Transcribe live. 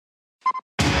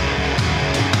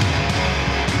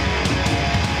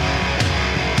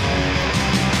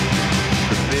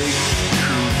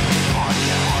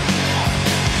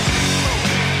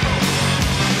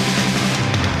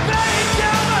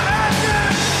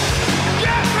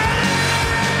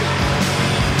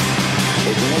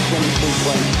Ignition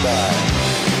sequence start.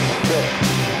 6,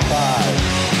 5,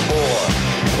 4,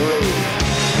 3,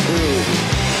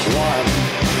 2,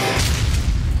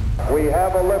 1. We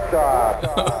have a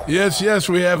liftoff. Yes,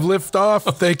 we have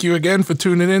liftoff. Thank you again for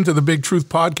tuning in to the Big Truth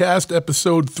Podcast,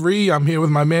 Episode 3. I'm here with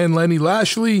my man, Lenny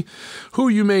Lashley, who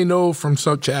you may know from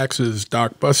such acts as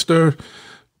Darkbuster,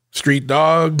 Street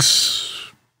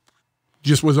Dogs,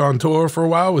 just was on tour for a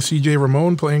while with CJ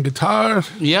Ramone playing guitar.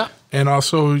 Yeah. And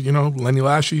also, you know, Lenny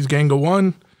Lashley's Gang of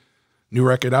One. New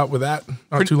record out with that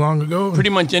not too long ago. Pretty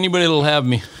much anybody that'll have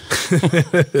me.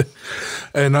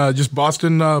 And just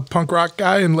Boston punk rock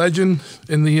guy and legend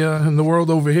in the world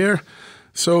over here.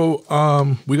 So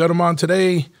we got him on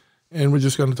today, and we're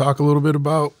just going to talk a little bit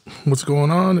about what's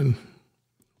going on and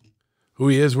who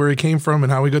he is, where he came from,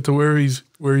 and how he got to where he's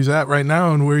at right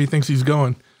now and where he thinks he's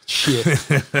going. Shit.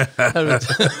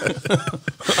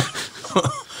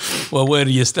 Well, where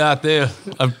do you start there?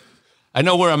 I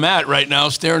know where I'm at right now,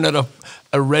 staring at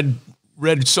a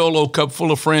red Solo cup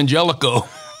full of Frangelico.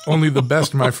 Only the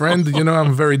best, my friend. You know,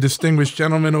 I'm a very distinguished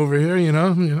gentleman over here. You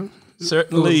know.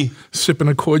 Certainly sipping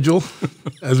a cordial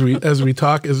as we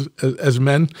talk as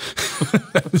men.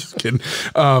 Just kidding.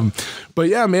 But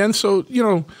yeah, man. So you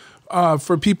know.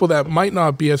 For people that might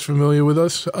not be as familiar with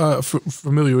us,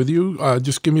 familiar with you,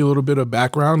 just give me a little bit of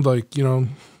background, like, you know,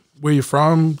 where you're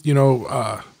from, you know,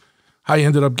 how you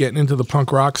ended up getting into the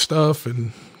punk rock stuff,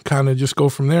 and kind of just go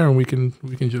from there, and we can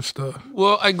just.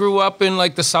 Well, I grew up in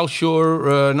like the South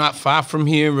Shore, not far from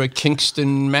here,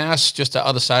 Kingston, Mass, just the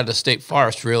other side of the state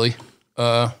forest, really.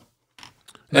 And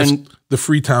the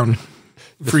Freetown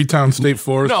State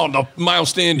Forest. No, Miles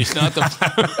Standish, not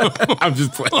the. I'm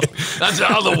just playing. That's the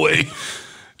other way.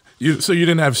 So you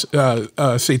didn't have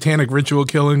satanic ritual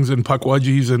killings and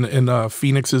puckwudgies and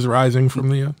phoenixes rising from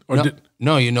the.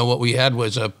 No, you know what we had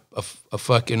was a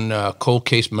fucking cold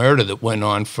case murder that went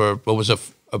on for what was a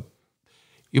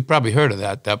you probably heard of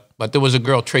that, but there was a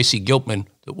girl, Tracy Gilpin,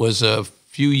 that was a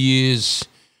few years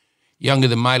younger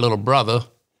than my little brother.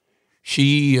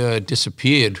 She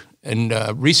disappeared. And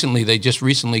recently, they just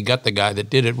got the guy that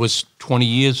did it. Was 20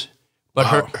 years,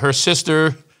 but wow. her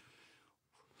sister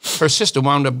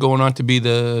wound up going on to be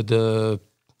the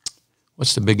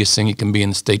what's the biggest thing you can be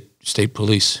in the state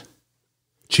police?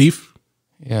 Chief.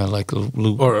 Yeah, like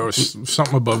or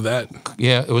something above that.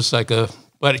 Yeah, it was like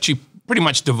but she pretty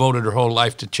much devoted her whole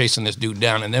life to chasing this dude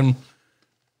down, and then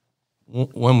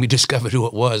when we discovered who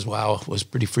it was, wow, it was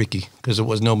pretty freaky because it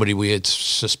was nobody we had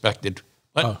suspected.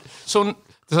 But so.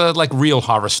 Like real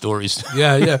horror stories.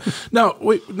 Yeah. Now,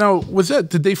 was that,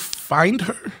 did they find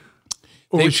her?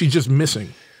 Or was she just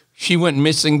missing? She went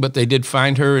missing, but they did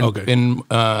find her in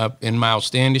Miles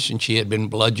Standish, and she had been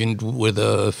bludgeoned with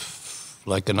an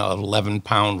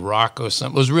 11-pound rock or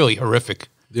something. It was really horrific.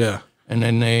 Yeah. And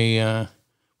then they,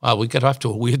 we got off to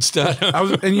a weird start.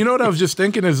 And you know what I was just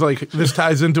thinking is, like, this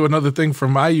ties into another thing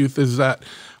from my youth, is that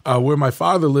where my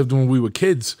father lived when we were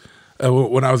kids,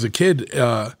 when I was a kid,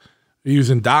 he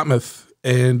was in Dartmouth,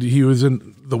 and he was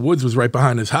in the woods was right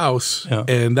behind his house,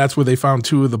 and that's where they found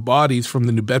 2 of the bodies from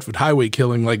the New Bedford highway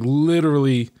killing, like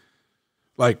literally,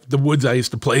 like the woods I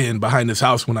used to play in behind his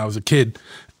house when I was a kid,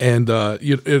 and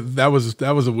that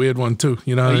was a weird one too.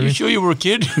 You know, Are you sure you were a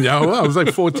kid? Yeah, well, I was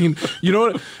like 14. You know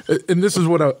what? And this is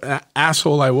what an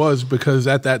asshole I was, because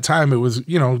at that time it was,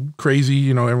 you know, crazy.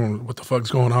 You know, everyone, what the fuck's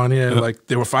going on here? Like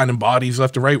they were finding bodies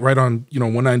left and right on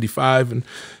 195, and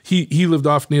he lived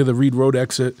off near the Reed Road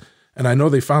exit. And I know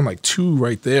they found like 2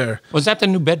 right there. Was that the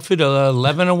New Bedford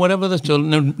 11 or whatever? The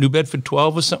New Bedford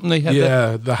 12 or something they had?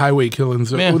 Yeah, the highway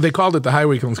killings. Yeah. Well, they called it the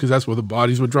highway killings because that's where the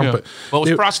bodies were dumped. Yeah. Well, it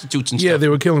was prostitutes and stuff. Yeah, they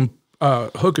were killing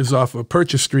hookers off of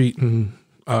Purchase Street and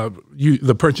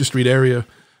the Purchase Street area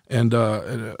and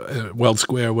Weld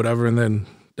Square, whatever, and then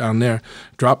down there,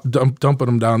 dumping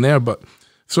them down there. But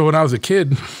so when I was a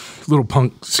kid, little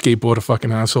punk skateboarder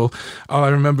fucking asshole, all I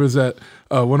remember is that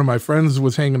one of my friends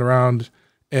was hanging around.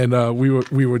 And we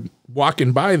were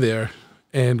walking by there,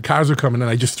 and cars were coming, and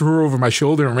I just threw her over my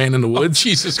shoulder and ran in the woods. Oh,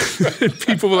 Jesus Christ.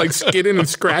 People were like skidding and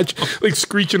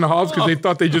screeching the halls because they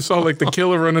thought they just saw like the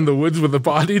killer run in the woods with a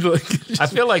body. Like, I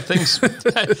feel like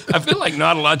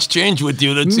not a lot's changed with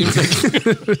you. That seems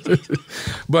like.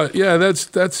 But yeah, that's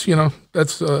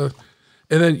and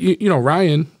then you know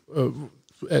Ryan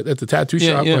at the tattoo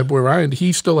shop, my boy Ryan,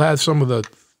 he still has some of the.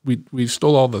 We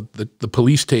stole all the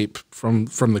police tape from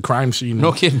the crime scene.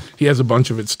 No kidding. He has a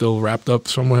bunch of it still wrapped up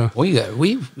somewhere. We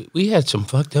had some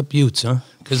fucked up youths, huh?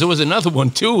 Because there was another one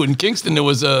too in Kingston. There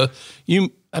was I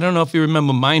don't know if you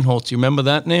remember Meinholz. You remember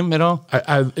that name at all?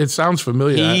 It sounds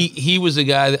familiar. He was a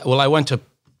guy that,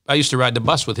 I used to ride the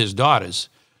bus with his daughters,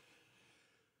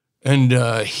 and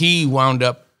he wound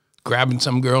up grabbing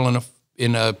some girl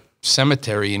in a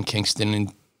cemetery in Kingston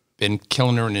and been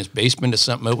killing her in his basement or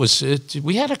something.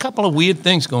 We had a couple of weird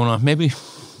things going on. Maybe.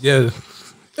 Yeah,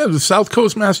 the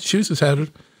Southcoast, Massachusetts had a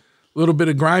little bit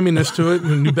of griminess to it.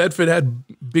 And New Bedford had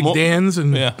Big Dan's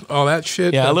and all that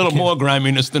shit. Yeah, a little more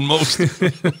griminess than most.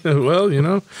 Well, you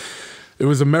know, it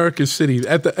was America's city.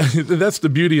 That's the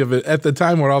beauty of it. At the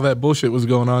time where all that bullshit was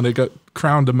going on, it got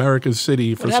crowned America's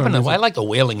city for some reason. I like a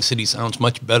whaling city. Sounds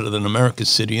much better than America's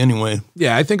city anyway.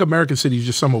 Yeah, I think America's city is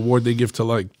just some award they give to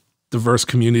like diverse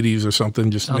communities or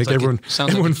something, just to make everyone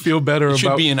feel better about. It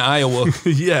should be in Iowa.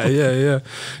 Yeah.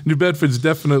 New Bedford's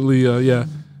definitely,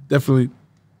 definitely,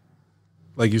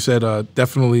 like you said,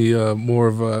 definitely more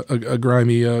of a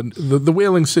grimy. The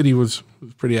whaling city was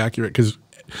pretty accurate because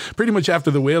pretty much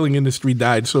after the whaling industry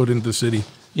died, so didn't the city.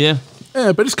 Yeah,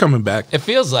 but it's coming back. It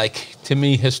feels like to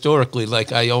me historically,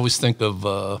 like I always think of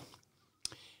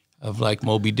like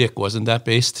Moby Dick. Wasn't that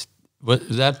based? What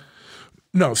is that?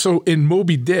 No, so in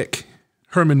Moby Dick,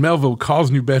 Herman Melville calls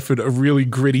New Bedford a really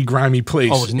gritty, grimy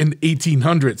place in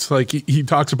 1800s. Like he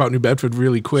talks about New Bedford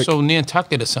really quick. So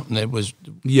Nantucket is something that was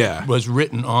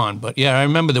written on. But yeah, I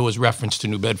remember there was reference to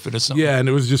New Bedford or something. Yeah, and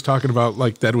it was just talking about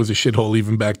like that was a shithole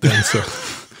even back then. So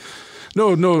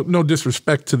no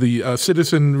disrespect to the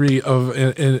citizenry of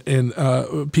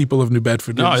and people of New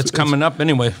Bedford. No, it's coming up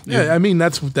anyway. Yeah, I mean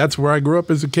that's where I grew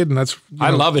up as a kid, and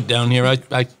I love it down here.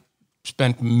 I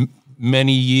spent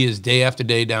many years, day after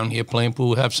day, down here playing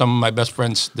pool. Have some of my best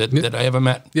friends that I ever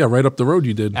met. Yeah, right up the road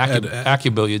you did.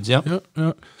 AccuBilliards,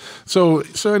 yeah. So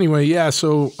anyway, yeah.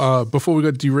 So before we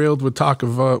got derailed with talk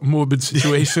of morbid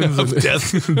situations of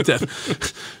death,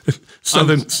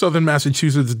 Southern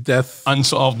Massachusetts death,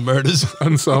 unsolved murders,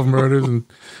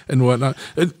 and whatnot.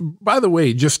 By the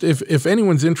way, just if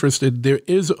anyone's interested, there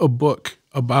is a book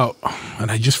about, and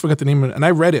I just forgot the name of it, and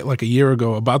I read it like a year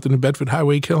ago about the New Bedford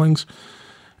highway killings.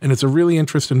 And it's a really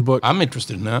interesting book. I'm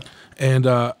interested in that. And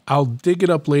I'll dig it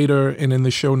up later, and in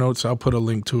the show notes, I'll put a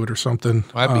link to it or something.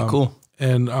 That'd be cool.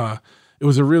 And it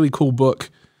was a really cool book,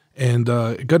 and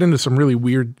it got into some really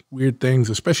weird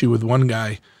things, especially with one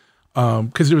guy.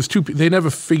 Because there was they never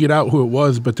figured out who it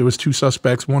was, but there was two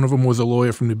suspects. One of them was a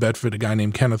lawyer from New Bedford, a guy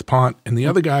named Kenneth Pont, and the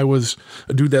other guy was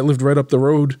a dude that lived right up the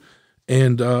road,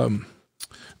 and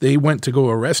they went to go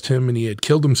arrest him, and he had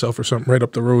killed himself or something right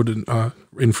up the road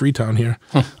in Freetown here.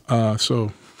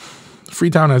 So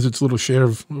Freetown has its little share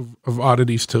of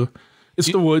oddities too.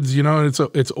 It's the woods, you know.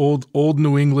 It's old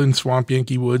New England swamp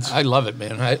Yankee woods. I love it,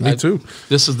 man. Me too.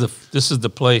 This is the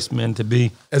place, man, to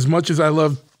be. As much as I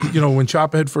love, when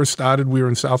Chopperhead first started, we were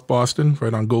in South Boston,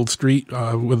 right on Gold Street,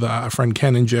 with our friend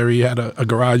Ken and Jerry. Had a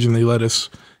garage, and they let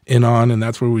us in on, and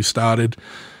that's where we started.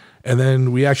 And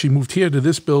then we actually moved here to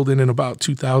this building in about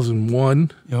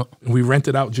 2001. Yep. And we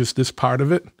rented out just this part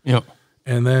of it. Yep.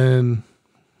 And then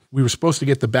we were supposed to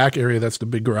get the back area. That's the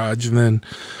big garage. And then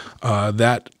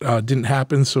that didn't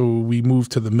happen. So we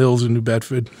moved to the Mills in New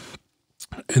Bedford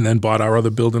and then bought our other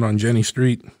building on Jenny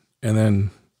Street. And then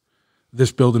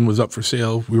this building was up for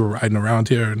sale. We were riding around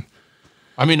here. And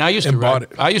I mean, I used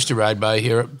to ride by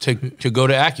here to go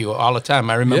to Accu all the time.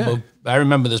 I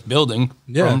remember this building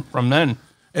from then.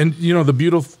 And,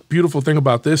 the beautiful thing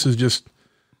about this is just,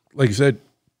 like you said,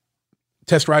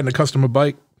 test riding a customer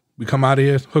bike. We come out of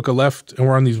here, hook a left, and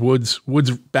we're on these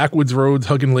backwoods roads,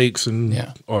 hugging lakes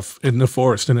and off in the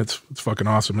forest, and it's fucking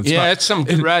awesome. It's some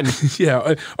good riding.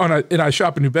 Yeah, in our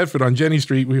shop in New Bedford on Jenny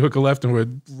Street, we hook a left, and we're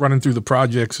running through the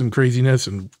projects and craziness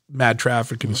and mad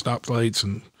traffic and stoplights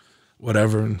and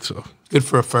whatever, and so good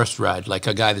for a first ride, like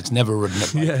a guy that's never ridden a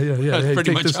bike. Yeah. That's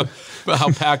pretty much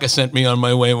how Packer sent me on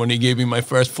my way when he gave me my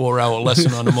first 4-hour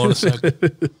lesson on a motorcycle,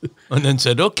 and then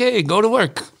said, "Okay, go to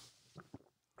work."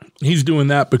 He's doing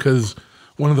that because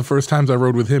one of the first times I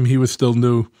rode with him, he was still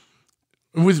new.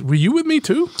 Were you with me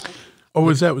too? Or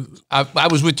was that? I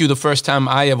was with you the first time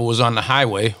I ever was on the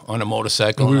highway on a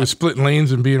motorcycle. We were splitting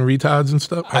laans and being retards and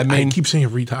stuff. I keep saying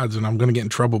retards, and I'm going to get in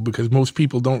trouble because most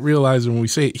people don't realize when we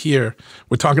say it here,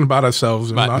 we're talking about ourselves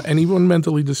and not anyone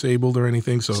mentally disabled or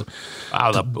anything. So,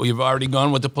 you've already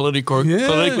gone with the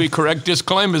politically correct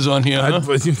disclaimers on here, huh?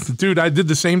 Dude. I did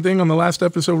the same thing on the last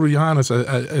episode with Johannes,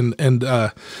 and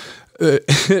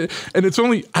it's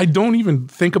only I don't even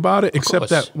think about it except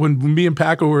that when me and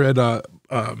Paco were at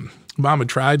Mama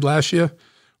Tried last year,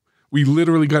 we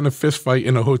literally got in a fist fight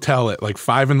in a hotel at like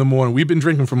 5 in the morning. We've been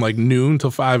drinking from like noon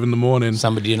till 5 in the morning.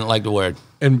 Somebody didn't like the word.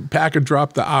 And Packer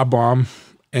dropped the R-bomb,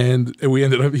 And he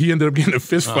ended up getting a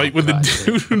fist fight with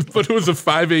the dude, but it was a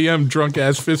 5 a.m. drunk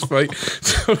ass fist fight.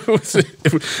 So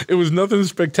it was nothing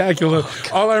spectacular.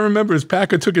 All I remember is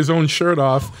Packer took his own shirt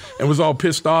off and was all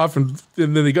pissed off, and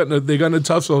then they got in a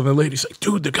tussle, and the lady's like,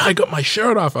 "Dude, the guy got my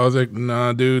shirt off." I was like,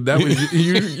 "Nah, dude, that was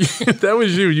you. That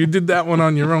was you. You did that one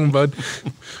on your own, bud."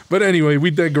 But anyway, we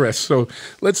digress. So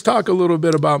let's talk a little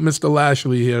bit about Mr.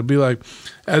 Lashley here. Be like,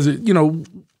 how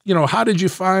did you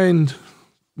find?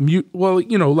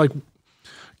 Like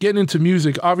getting into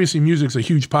music, obviously music's a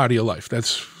huge part of your life.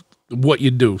 That's what you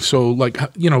do. So like,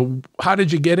 how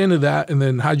did you get into that? And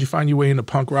then how'd you find your way into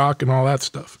punk rock and all that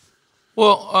stuff?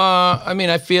 Well,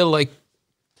 I feel like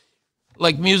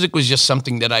music was just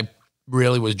something that I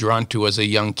really was drawn to as a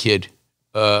young kid.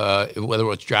 Whether it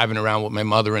was driving around with my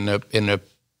mother in a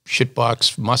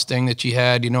shitbox Mustang that she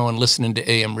had, and listening to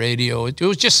AM radio. It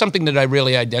was just something that I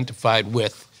really identified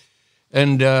with.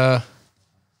 And,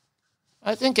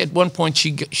 I think at one point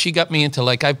she got me into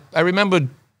I remember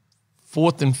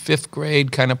 4th and 5th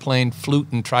grade kind of playing flute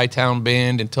in Tri-Town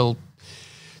band until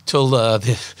the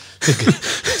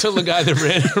guy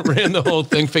that ran the whole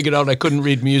thing figured out I couldn't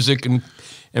read music and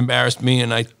embarrassed me,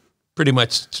 and I pretty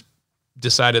much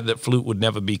decided that flute would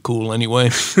never be cool anyway.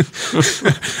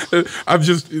 I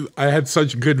had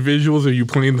such good visuals of you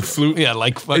playing the flute. Yeah,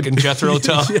 like fucking Jethro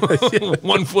Tull. Yeah.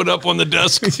 1 foot up on the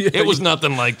desk. Yeah, it was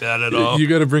nothing like that at all. You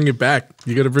got to bring it back.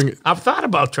 You got to bring it. I've thought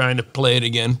about trying to play it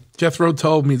again. Jethro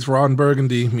Tull meets Ron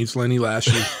Burgundy meets Lenny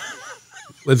Lashley.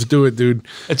 Let's do it, dude.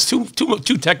 It's too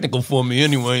technical for me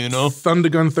anyway,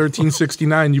 Thundergun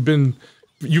 1369. You've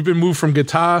been moved from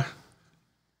guitar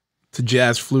to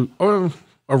jazz flute or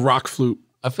a rock flute.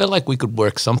 I feel like we could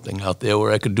work something out there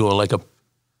where I could do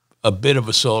a bit of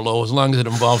a solo, as long as it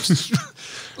involves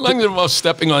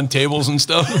stepping on tables and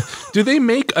stuff. Do they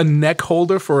make a neck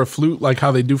holder for a flute like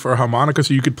how they do for a harmonica,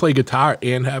 so you could play guitar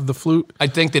and have the flute? I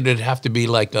think that it'd have to be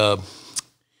like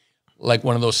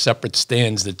one of those separate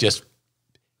stands that just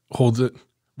holds it.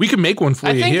 We can make one for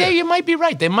you here. I think you might be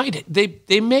right.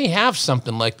 They may have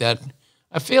something like that.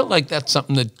 I feel like that's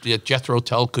something that Jethro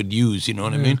Tull could use. You know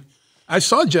what I mean? I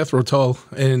saw Jethro Tull,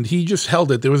 and he just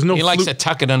held it. There was no. He likes to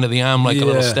tuck it under the arm like a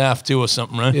little staff too, or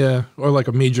something, right? Yeah, or like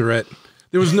a majorette.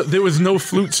 There was no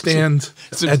flute stand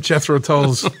at Jethro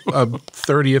Tull's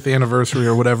 30th anniversary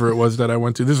or whatever it was that I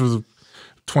went to. This was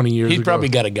 20 years ago. He's probably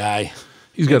got a guy.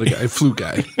 He's got a guy, a flute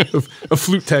guy, a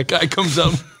flute tech. Guy comes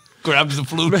up, grabs the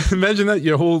flute. Imagine that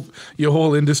your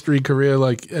whole industry career,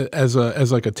 like as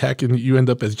like a tech, and you end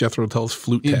up as Jethro Tull's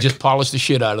flute tech. You just polish the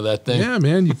shit out of that thing. Yeah,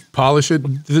 man, you polish it.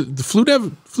 The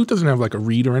flute doesn't have like a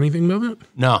reed or anything, does it?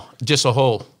 No, just a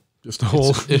hole. Just a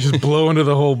hole. You just blow into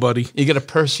the hole, buddy. You got to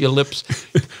purse your lips.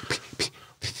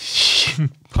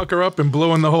 Pucker up and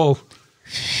blow in the hole.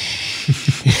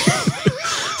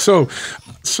 So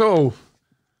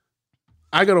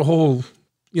I got a whole,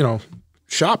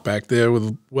 shop back there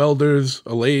with welders,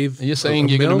 a lathe. Are you saying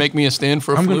you're going to make me a stand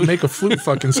for a flute? I'm going to make a flute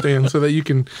fucking stand so that you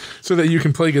can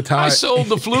play guitar. I sold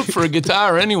the flute for a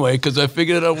guitar anyway because I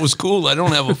figured it was cool. I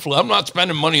don't have a flute. I'm not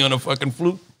spending money on a fucking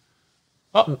flute.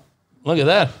 Oh, look at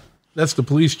that. That's the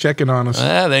police checking on us.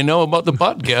 Yeah, they know about the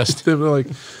podcast. They're like,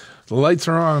 the lights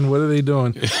are on. What are they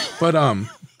doing? But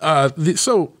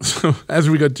so as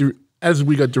we got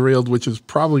derailed, which is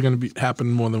probably going to happen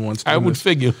more than once. I would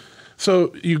figure.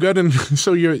 So you got in.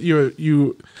 So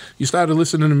you started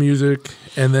listening to music,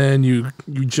 and then you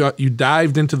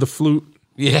dived into the flute.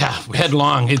 Yeah,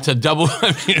 headlong. It's a double.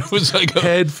 I mean, it was like a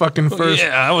head fucking first.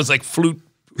 Yeah, I was like flute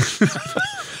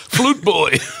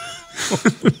boy.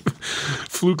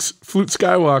 Flute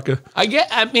Skywalker.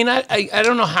 I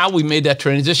don't know how we made that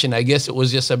transition. I guess it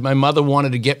was just that my mother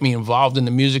wanted to get me involved in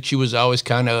the music. She was always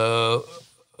kind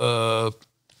of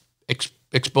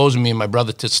exposing me and my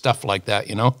brother to stuff like that,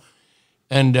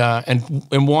 and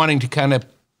wanting to kind of,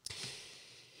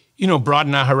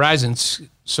 broaden our horizons,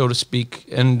 so to speak.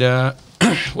 And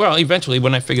well, eventually,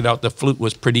 when I figured out the flute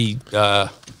was pretty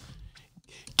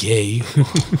gay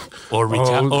or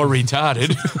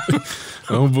retarded.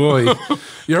 Oh boy,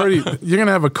 you're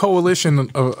gonna have a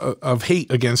coalition of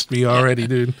hate against me already,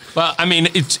 dude. Well, I mean,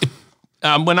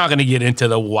 we're not gonna get into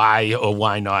the why or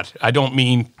why not. I don't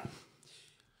mean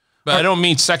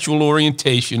sexual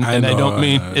orientation, I don't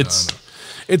mean it's.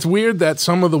 It's weird that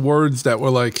some of the words that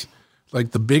were like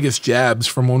the biggest jabs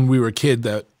from when we were kid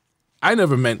that I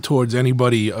never meant towards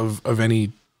anybody of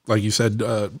any, like you said,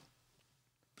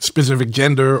 specific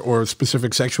gender or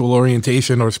specific sexual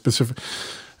orientation or specific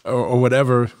or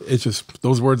whatever. It's just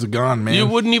those words are gone, man. You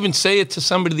wouldn't even say it to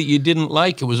somebody that you didn't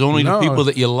like. It was only the people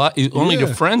that you like, only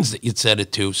the friends that you'd said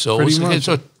it to. So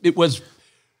it was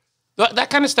That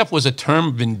kind of stuff was a term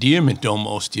of endearment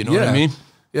almost, you know what I mean?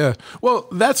 Yeah. Well,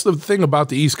 that's the thing about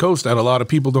the East Coast that a lot of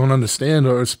people don't understand,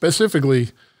 or specifically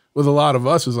with a lot of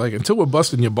us, is like, until we're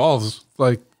busting your balls,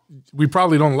 like, we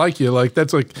probably don't like you. Like,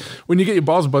 that's like, when you get your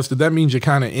balls busted, that means you're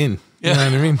kind of in. You know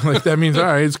what I mean? Like, that means, all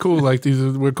right, it's cool. Like,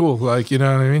 we're cool. Like, you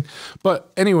know what I mean?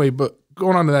 But anyway,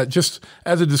 going on to that, just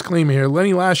as a disclaimer here,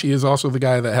 Lenny Lashley is also the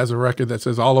guy that has a record that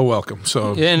says "All are welcome."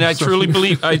 So, yeah, and I truly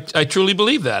believe I truly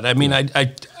believe that. I mean, I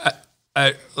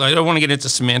don't want to get into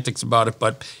semantics about it,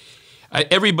 but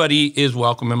everybody is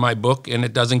welcome in my book, and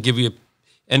it doesn't give you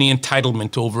any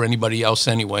entitlement over anybody else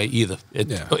anyway either.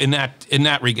 In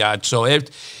that regard. So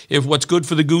if what's good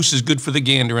for the goose is good for the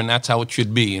gander, and that's how it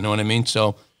should be. You know what I mean?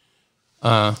 So.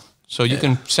 So you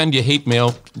can send your hate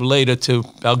mail later to,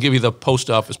 I'll give you the post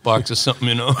office box or something,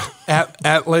 you know.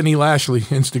 at Lenny Lashley,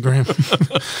 Instagram.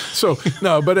 So,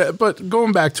 no, but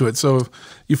going back to it. So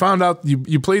you found out,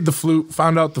 you played the flute,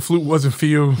 found out the flute wasn't for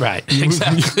you. Right,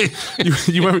 exactly. You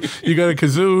got a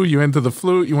kazoo, you went to the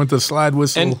flute, you went to the slide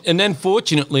whistle. And then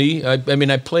fortunately, I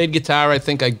mean, I played guitar. I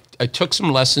think I took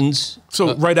some lessons.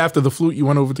 So right after the flute, you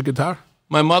went over to guitar?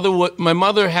 My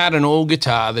mother had an old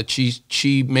guitar that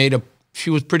she made she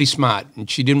was pretty smart, and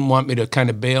she didn't want me to kind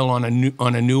of bail on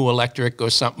a new electric or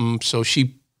something. So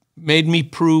she made me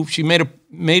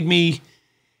made me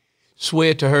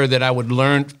swear to her that I would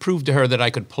prove to her that I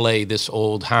could play this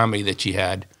old harmony that she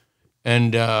had.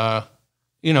 And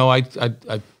you know, I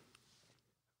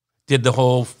did the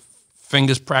whole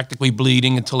fingers practically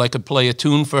bleeding until I could play a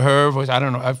tune for her. I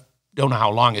don't know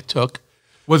how long it took.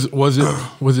 Was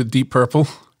it Deep Purple?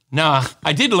 Nah,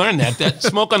 I did learn that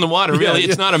Smoke on the Water, really,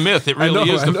 it's not a myth. It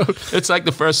really is. It's like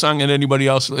the first song that anybody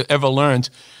else ever learned.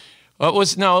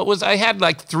 I had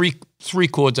like three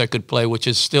chords I could play, which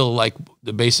is still like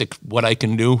the basic what I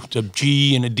can do, to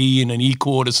G and a D and an E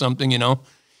chord or something, you know.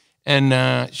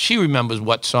 And she remembers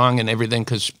what song and everything,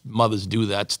 because mothers do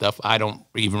that stuff. I don't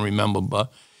even remember.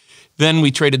 But then we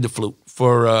traded the flute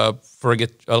for a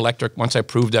electric once I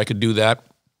proved I could do that.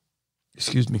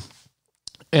 Excuse me.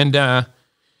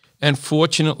 And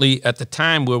fortunately, at the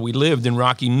time where we lived in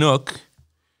Rocky Nook,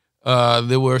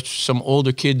 there were some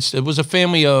older kids. It was a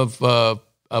family of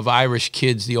Irish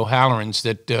kids, the O'Hallorans,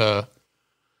 that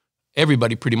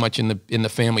everybody pretty much in the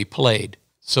family played.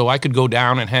 So I could go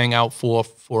down and hang out four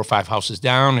or five houses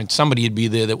down, and somebody would be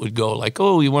there that would go like,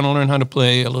 "Oh, you want to learn how to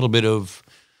play a little bit of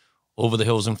Over the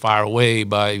Hills and Far Away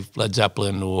by Led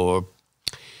Zeppelin,"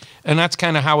 and that's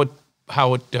kind of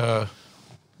how it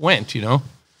went, you know.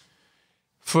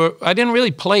 I didn't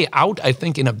really play out, I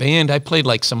think, in a band. I played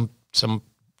like some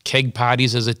keg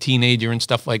parties as a teenager and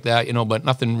stuff like that, you know, but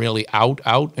nothing really out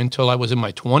until I was in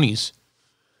my 20s.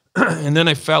 And then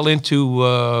I fell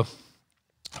into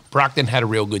Brockton had a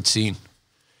real good scene.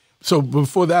 So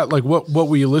before that, like what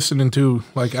were you listening to?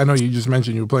 Like, I know you just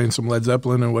mentioned you were playing some Led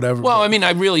Zeppelin or whatever. Well, I mean,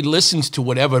 I really listened to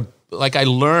whatever, like I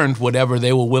learned whatever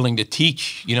they were willing to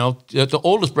teach, you know. The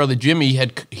oldest brother, Jimmy,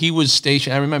 he was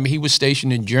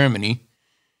stationed in Germany.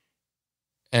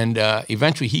 And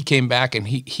eventually he came back, and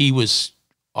he was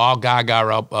all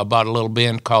gaga about a little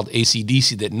band called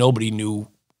AC/DC that nobody knew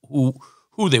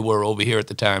who they were over here at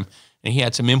the time. And he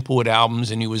had some import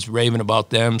albums, and he was raving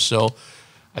about them. So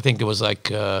I think it was like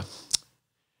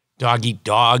Dog Eat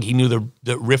Dog. He knew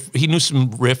the riff. He knew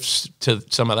some riffs to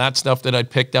some of that stuff that I'd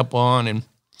picked up on.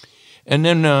 And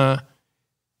then,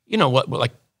 you know,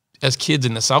 like as kids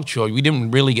in the South Shore, we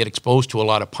didn't really get exposed to a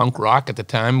lot of punk rock at the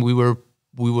time. We were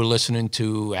listening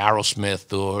to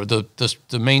Aerosmith or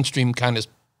the mainstream kind of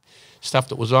stuff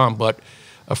that was on. But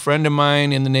a friend of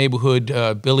mine in the neighborhood,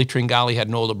 Billy Tringali, had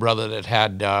an older brother that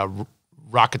had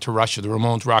Rocket to Russia, the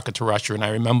Ramones' Rocket to Russia. And I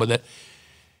remember that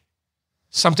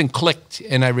something clicked,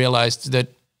 and I realized that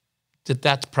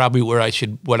that's probably what I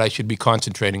should be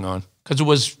concentrating on, because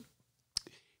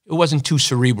it wasn't too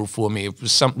cerebral for me. It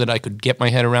was something that I could get my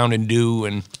head around and do,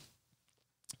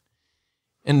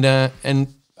 and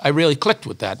I really clicked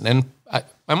with that. And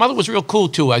my mother was real cool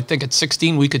too. I think at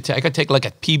 16 I could take like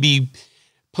a PB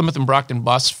Plymouth and Brockton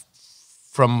bus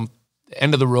from the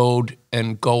end of the road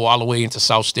and go all the way into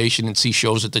South Station and see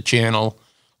shows at the Channel.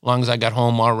 As long as I got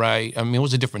home all right. I mean, it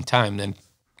was a different time then.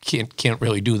 Can't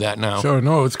really do that now. Sure,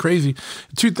 no, it's crazy.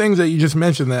 Two things that you just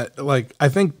mentioned that, like, I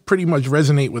think pretty much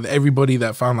resonate with everybody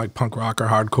that found like punk rock or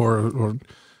hardcore or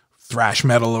thrash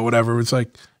metal or whatever. It's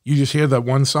like you just hear that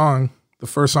one song, the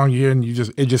first song you hear, and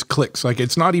it just clicks. Like,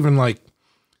 it's not even like,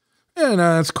 yeah,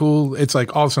 no, that's cool. It's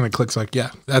like all of a sudden it clicks. Like, yeah,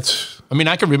 that's. I mean,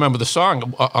 I can remember the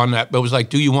song on that, but it was like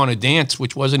 "Do You Want to Dance,"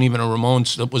 which wasn't even a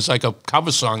Ramones. It was like a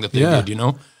cover song that they did. You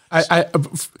know.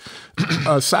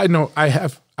 Side note, I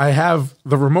I have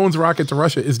the Ramones Rocket to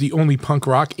Russia is the only punk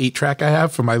rock 8-track I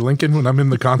have for my Lincoln when I'm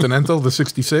in the Continental, the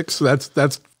 66.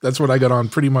 That's what I got on,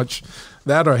 pretty much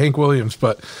that or Hank Williams.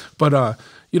 But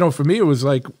you know, for me, it was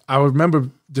like, I remember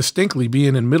distinctly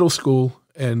being in middle school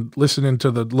and listening to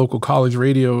the local college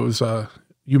radio. It was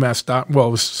UMass, well,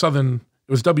 it was Southern,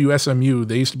 it was WSMU.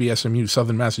 They used to be SMU,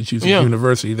 Southern Massachusetts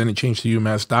University. Then it changed to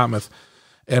UMass Dartmouth.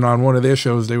 And on one of their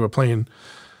shows, they were playing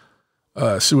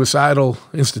Suicidal,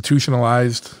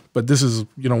 Institutionalized. But this is,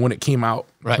 you know, when it came out.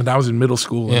 Right. When I was in middle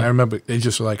school. And I remember they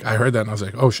just were like, I heard that and I was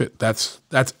like, oh shit, that's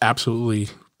absolutely,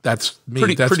 that's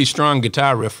me. Pretty strong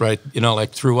guitar riff, right? You know,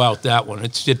 like throughout that one.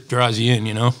 It draws you in,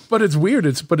 you know? But it's weird.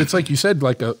 It's like you said,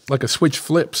 like a switch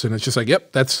flips and it's just like,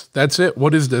 yep, that's it.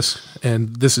 What is this?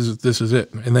 And this is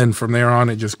it. And then from there on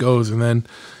it just goes. And then,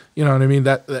 you know what I mean?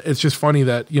 That it's just funny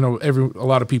that, you know, a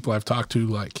lot of people I've talked to,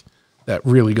 like, that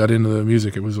really got into the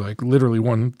music. It was like literally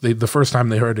the first time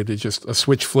they heard it, it's just a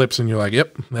switch flips and you're like,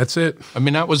 yep, that's it. I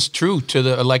mean, that was true to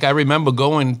like, I remember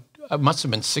going, I must have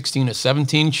been 16 or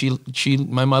 17.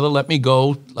 My mother let me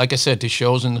go, like I said, to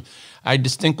shows. And I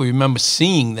distinctly remember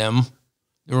seeing them,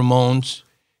 the Ramones,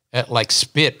 at like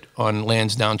Spit on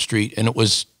Lansdowne Street. And it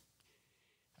was,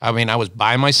 I mean, I was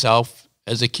by myself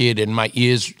as a kid and my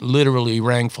ears literally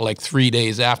rang for like 3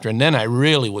 days after. And then I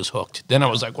really was hooked. Then I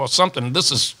was like, well,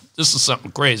 this is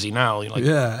something crazy now. Like,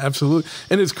 yeah, absolutely.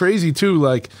 And it's crazy too.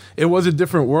 Like, it was a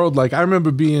different world. Like, I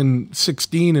remember being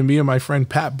 16 and me and my friend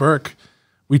Pat Burke,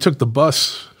 we took the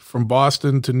bus from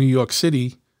Boston to New York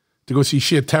City to go see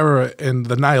Sheer Terror and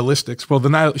the Nihilistics.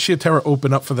 Well, Sheer Terror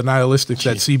opened up for the Nihilistics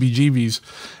at CBGB's.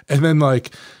 And then,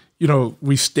 like, you know,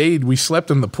 we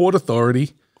slept in the Port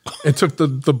Authority and took the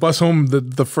bus home,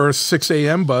 the first 6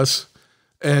 a.m. bus.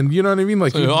 And you know what I mean?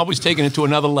 Like, so you're always taking it to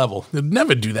another level. You'd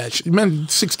never do that shit. Man,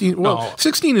 16, well, no.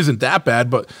 16 isn't that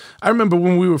bad, but I remember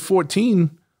when we were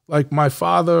 14, like my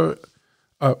father,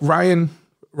 Ryan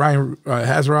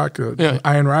Hazrock,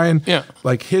 Iron Ryan,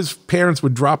 like his parents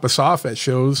would drop us off at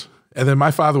shows, and then my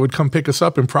father would come pick us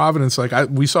up in Providence. Like,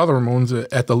 we saw the Ramones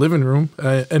at the living room,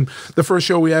 and the first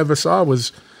show we ever saw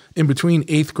was in between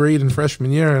 8th grade and freshman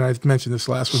year, and I mentioned this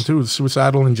last one too, was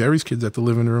Suicidal and Jerry's Kids at the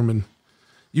living room. And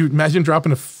you imagine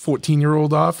dropping a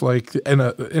 14-year-old off like in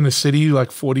a city like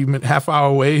 40-minute, half-hour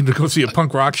away to go see a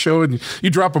punk rock show, and you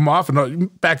drop them off.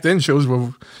 And back then, shows were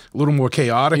a little more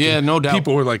chaotic. Yeah, no doubt.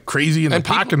 People were like crazy in the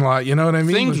parking lot. You know what I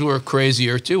mean? Things were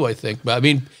crazier too, I think. But I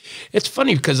mean, it's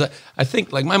funny because I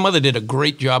think like my mother did a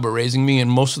great job of raising me, and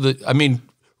most of the, I mean,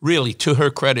 really, to her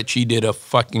credit, she did a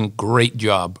fucking great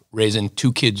job raising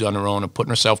 2 kids on her own and putting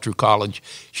herself through college.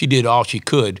 She did all she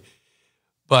could,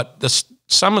 but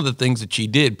some of the things that she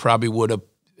did probably would have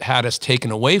had us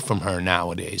taken away from her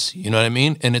nowadays. You know what I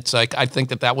mean? And it's like, I think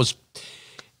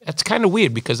that's kind of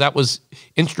weird because that was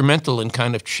instrumental in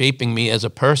kind of shaping me as a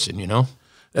person, you know?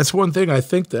 That's one thing I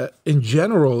think that in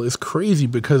general is crazy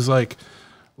because like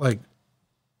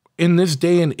in this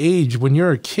day and age, when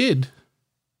you're a kid,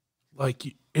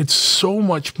 like it's so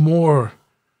much more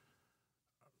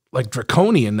like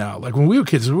draconian now. Like when we were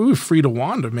kids, we were free to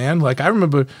wander, man. Like I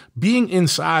remember being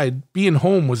inside, being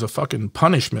home was a fucking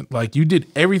punishment. Like you did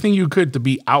everything you could to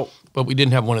be out. But we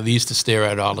didn't have one of these to stare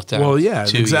at all the time. Well, yeah,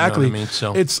 too, exactly. You know what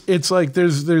I mean? So it's like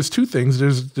there's 2 things.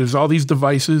 There's all these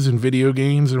devices and video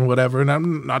games and whatever. And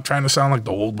I'm not trying to sound like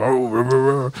the old,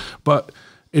 but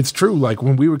it's true. Like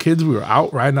when we were kids, we were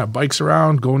out riding our bikes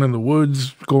around, going in the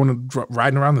woods,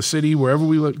 riding around the city, wherever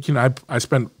we lived. You know, I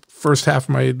spent first half of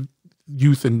my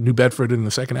youth in New Bedford and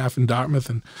the second half in Dartmouth,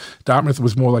 and Dartmouth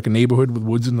was more like a neighborhood with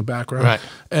woods in the background. Right.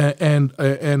 And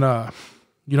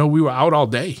you know, we were out all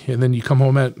day, and then you come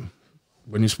home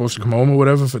when you're supposed to come home or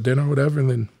whatever for dinner or whatever, and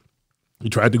then you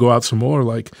tried to go out some more,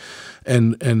 like,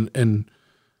 and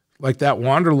like that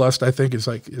wanderlust, I think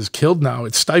is killed now.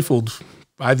 It's stifled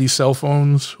by these cell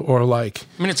phones or like.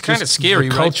 I mean, it's kind of scary,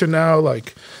 the culture now,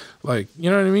 like, you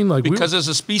know what I mean? Like because as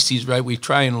a species, right, we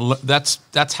try and that's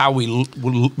how we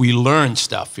learn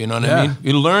stuff. You know what I mean?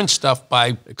 You learn stuff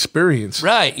by experience,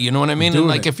 right? You know what I mean? And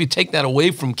like if you take that away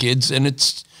from kids, and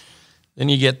then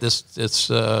you get this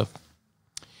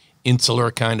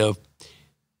insular kind of,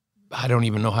 I don't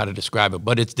even know how to describe it,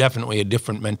 but it's definitely a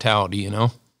different mentality. You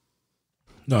know?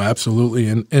 No, absolutely,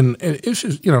 and it's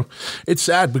just, you know, it's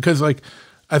sad because like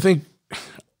I think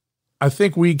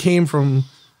we came from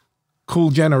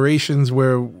cool generations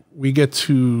where we get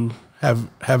to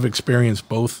have experienced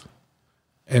both,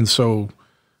 and so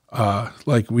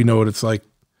like we know what it's like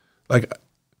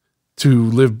to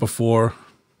live before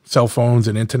cell phones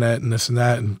and internet and this and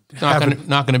that. And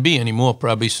not gonna be anymore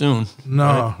probably soon. No,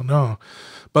 right? no.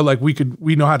 But like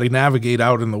we know how to navigate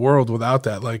out in the world without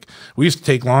that. Like we used to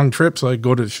take long trips, like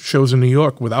go to shows in New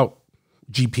York without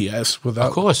GPS. Without,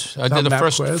 of course, I did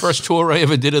the first tour I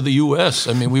ever did of the U.S.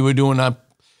 I mean, we were doing out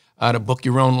a Book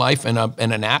Your Own Life and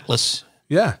an atlas.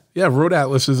 Yeah, road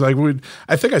atlases. Like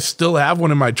I think I still have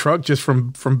one in my truck just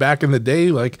from back in the day.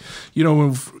 Like, you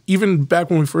know, even back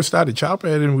when we first started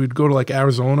Chophead and we'd go to like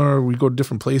Arizona or we'd go to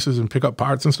different places and pick up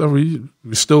parts and stuff. We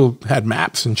still had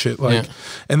maps and shit. Like,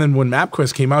 and then when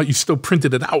MapQuest came out, you still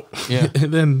printed it out. Yeah.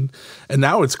 and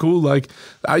now it's cool. Like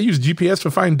I use GPS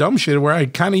to find dumb shit where I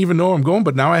kind of even know where I'm going,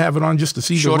 but now I have it on just to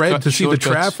see the red, to see the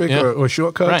traffic or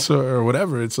shortcuts or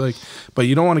whatever. It's like, but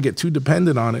you don't want to get too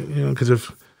dependent on it, you know, because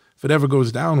if it ever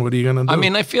goes down, what are you going to do? I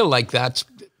mean, I feel like that's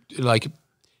like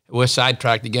we're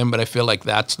sidetracked again, but I feel like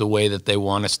that's the way that they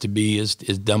want us to be is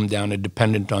dumbed down and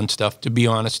dependent on stuff, to be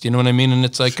honest. You know what I mean? And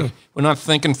it's like we're not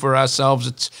thinking for ourselves.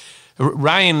 It's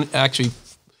Ryan actually,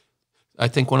 I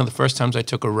think one of the first times I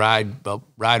took a ride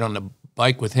on the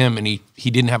bike with him, and he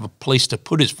didn't have a place to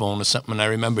put his phone or something. And I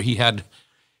remember he had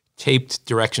taped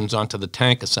directions onto the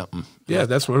tank or something. Yeah,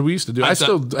 that's what we used to do. I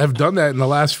still have done that in the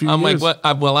last few years. I'm like, what?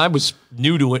 Well, I was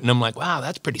new to it, and I'm like, wow,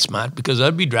 that's pretty smart, because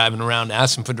I'd be driving around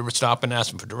asking for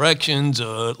asking for directions,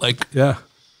 or like, yeah.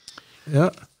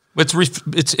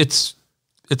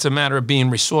 It's a matter of being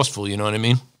resourceful. You know what I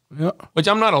mean? Yeah. Which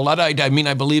I'm not a Luddite. I mean,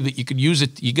 I believe that you could use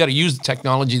it. You got to use the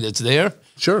technology that's there.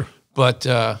 Sure.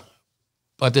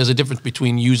 But there's a difference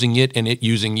between using it and it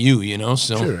using you, you know?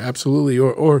 So sure, absolutely.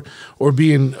 Or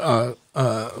being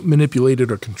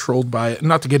manipulated or controlled by it.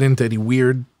 Not to get into any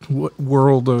weird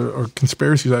world or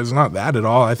conspiracy side. It's not that at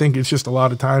all. I think it's just a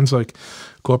lot of times like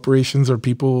corporations or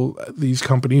people, these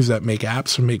companies that make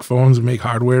apps and make phones and make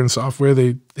hardware and software,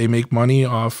 they make money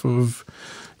off of,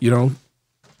 you know,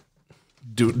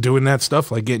 doing that stuff,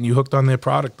 like getting you hooked on their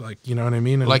product, like, you know what I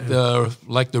mean? Like the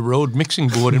Rode mixing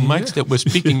board and mics that we're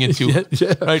speaking into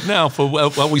right now.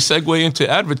 While we segue into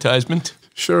advertisement.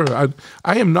 Sure,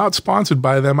 I am not sponsored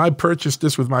by them. I purchased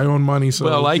this with my own money. So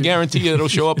well, I guarantee you it'll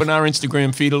show up in our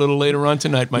Instagram feed a little later on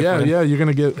tonight, my friend. Yeah, you're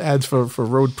gonna get ads for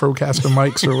Rode Procaster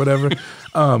mics or whatever.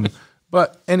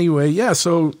 But anyway, yeah.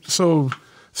 So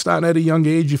starting at a young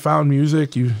age, you found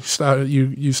music. You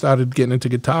started getting into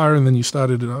guitar, and then you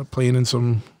started playing in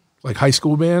some like high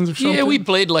school bands or something. Yeah, we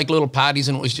played like little parties,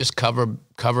 and it was just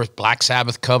covers, Black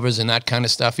Sabbath covers, and that kind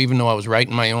of stuff. Even though I was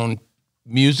writing my own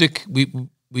music,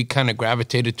 we kind of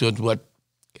gravitated towards it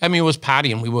was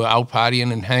partying. We were out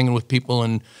partying and hanging with people,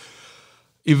 and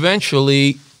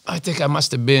eventually, I think I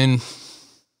must have been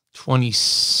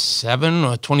 27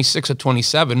 or 26 or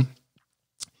 27.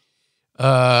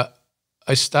 I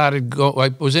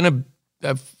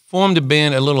formed a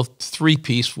band, a little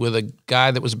three-piece with a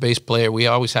guy that was a bass player. We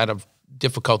always had a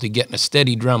difficulty getting a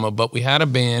steady drummer, but we had a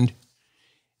band,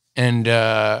 and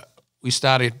we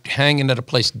started hanging at a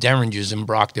place, Derringer's in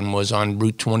Brockton, was on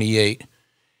Route 28.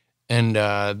 And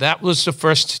that was the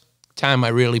first time I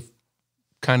really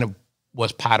kind of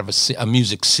was part of a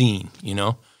music scene, you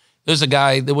know? There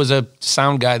was a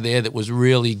sound guy there that was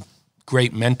really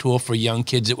great mentor for young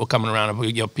kids that were coming around,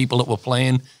 you know, people that were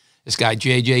playing. This guy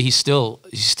JJ, he's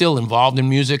still involved in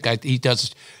music. He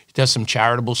does some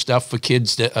charitable stuff for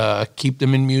kids to keep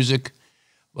them in music.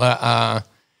 But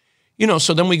you know,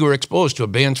 so then we were exposed to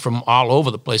bands from all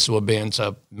over the place. There were bands,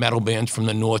 metal bands from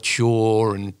the North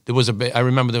Shore, and I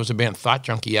remember there was a band, Thought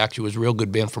Junkie, actually was a real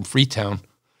good band from Freetown.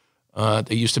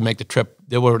 They used to make the trip.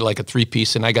 They were like a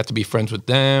three-piece, and I got to be friends with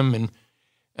them,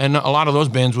 and a lot of those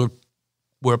bands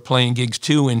were playing gigs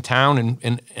too in town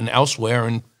and elsewhere,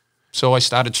 and so I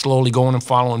started slowly going and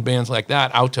following bands like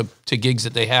that out to gigs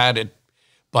that they had at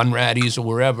Bunratty's or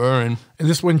wherever. And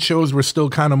this when shows were still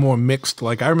kind of more mixed.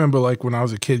 Like I remember, like when I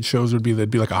was a kid, shows there'd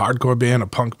be like a hardcore band, a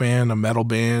punk band, a metal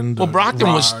band. Well, Brockton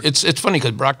was. It's funny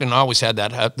because Brockton always had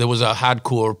that. There was a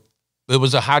hardcore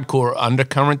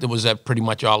undercurrent. There was at pretty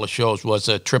much all the shows was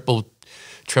a triple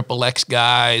X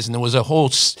guys, and there was a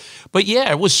whole. But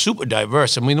yeah, it was super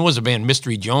diverse. I mean, there was a band,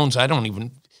 Mystery Jones. I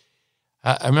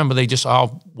remember they just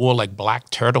all wore like black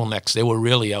turtlenecks. They were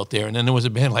really out there. And then there was a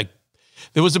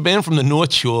band from the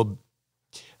North Shore,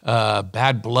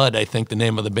 Bad Blood, I think the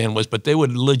name of the band was, but they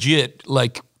would legit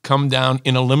like come down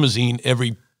in a limousine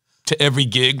to every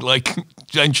gig, like,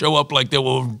 and show up like they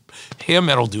were hair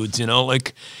metal dudes, you know,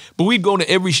 like, but we'd go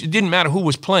to it didn't matter who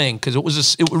was playing, because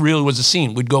it really was a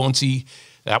scene. We'd go and see,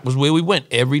 that was where we went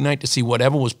every night to see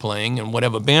whatever was playing and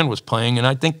whatever band was playing. And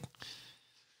I think,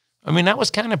 I mean, that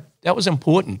was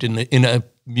important in a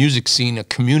music scene, a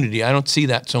community. I don't see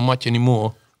that so much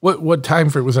anymore. What time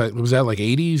frame was that? Was that like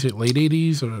 80s, late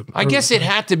 80s? Or I guess it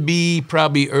had to be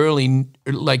probably early,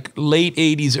 like late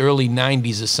 80s, early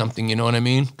 90s or something, you know what I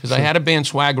mean? Because I had a band,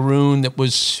 Swaggeroon, that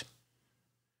was,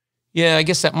 yeah, I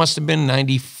guess that must have been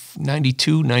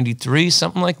 92, 93,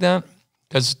 something like that.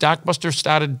 Because Darkbuster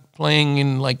started playing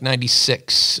in like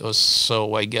 96 or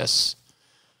so, I guess.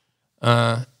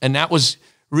 And that was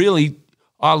really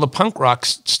all the punk rock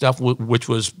stuff, which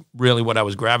was really what I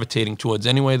was gravitating towards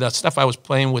anyway. The stuff I was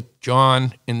playing with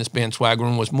John in this band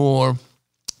Swaggeroon was more,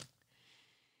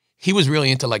 he was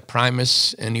really into like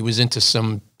Primus, and he was into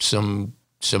some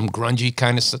grungy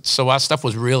kind of stuff. So our stuff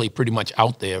was really pretty much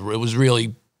out there. It was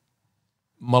really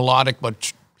melodic,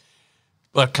 but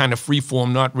kind of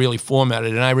freeform, not really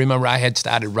formatted. And I remember I had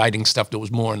started writing stuff that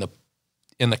was more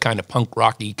in the kind of punk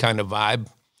rocky kind of vibe.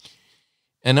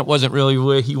 And it wasn't really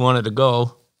where he wanted to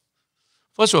go.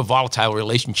 Plus, a volatile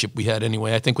relationship we had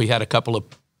anyway. I think we had a couple of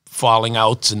falling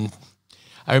outs. And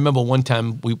I remember one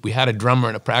time we had a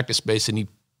drummer in a practice space, and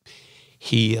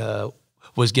he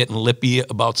was getting lippy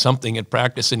about something at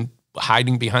practice and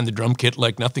hiding behind the drum kit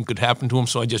like nothing could happen to him.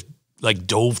 So I just like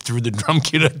dove through the drum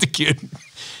kit at the kid.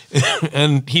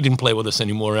 And he didn't play with us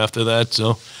anymore after that.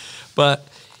 So, but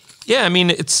yeah, I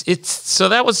mean, so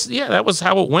that was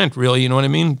how it went really. You know what I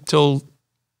mean? Till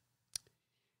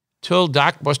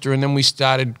Darkbuster, and then we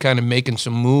started kind of making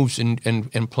some moves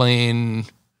and playing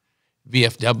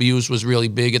VFWs was really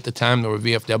big at the time. There were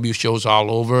VFW shows all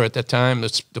over at that time.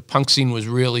 The punk scene was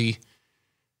really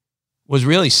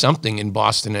something in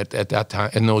Boston at that time,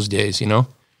 in those days, you know?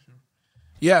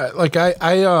 Yeah, like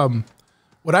I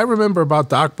what I remember about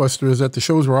Darkbuster is that the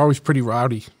shows were always pretty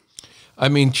rowdy. I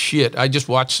mean, shit, I just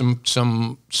watched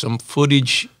some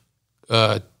footage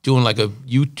doing like a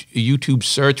YouTube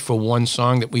search for one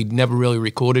song that we'd never really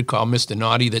recorded called Mr.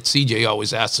 Naughty that CJ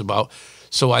always asks about.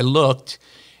 So I looked,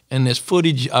 and there's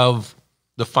footage of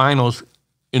the finals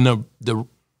in the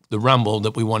Rumble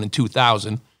that we won in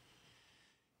 2000.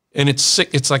 And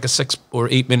it's like a 6 or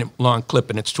 8 minute long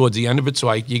clip, and it's towards the end of it.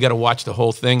 So you got to watch the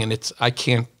whole thing, and I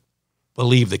can't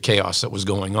believe the chaos that was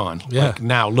going on. Yeah. Like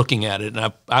now looking at it,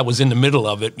 and I was in the middle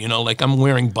of it, you know, like I'm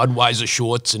wearing Budweiser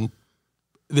shorts, and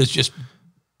there's just,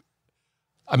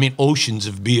 I mean, oceans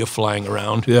of beer flying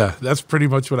around. Yeah, that's pretty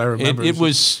much what I remember. It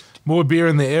was more beer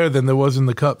in the air than there was in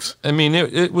the cups. I mean,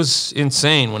 it was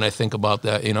insane when I think about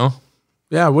that, you know?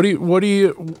 Yeah, what do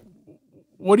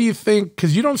you think?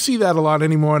 Because you don't see that a lot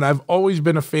anymore, and I've always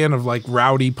been a fan of like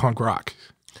rowdy punk rock.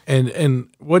 And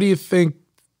what do you think?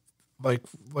 Like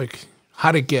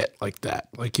how'd it get like that?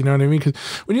 Like, you know what I mean? Because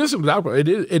when you listen to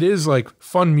Darkbuster, it is like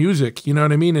fun music. You know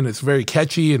what I mean? And it's very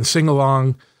catchy and sing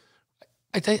along.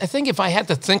 I think if I had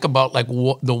to think about like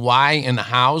the why and the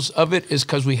hows of it is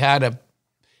because we had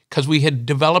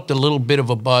developed a little bit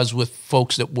of a buzz with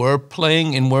folks that were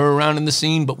playing and were around in the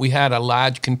scene, but we had a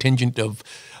large contingent of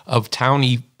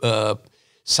towny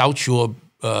South Shore,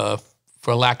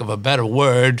 for lack of a better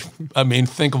word. I mean,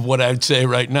 think of what I'd say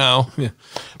right now. Yeah,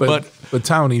 but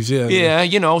townies, yeah. Yeah,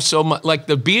 you know, so like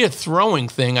the beer throwing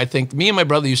thing, I think me and my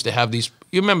brother used to have these.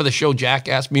 You remember the show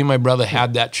Jackass? Me and my brother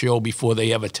had that show before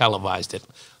they ever televised it.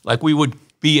 Like we would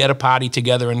be at a party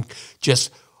together and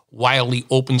just wildly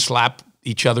open slap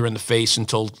each other in the face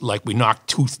until like we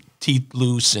knocked teeth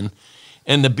loose and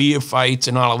the beer fights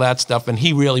and all of that stuff. And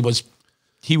he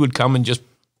would come and just,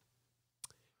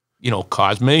 you know,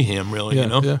 cause mayhem really, yeah, you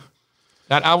know? Yeah.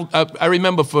 That I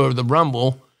remember for the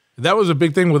Rumble. That was a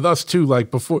big thing with us too. Like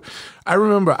before, I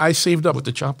remember I saved up with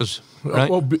the choppers.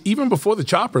 Right? Well, even before the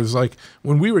choppers, like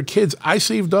when we were kids, I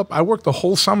saved up. I worked the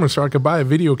whole summer so I could buy a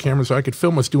video camera so I could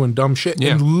film us doing dumb shit.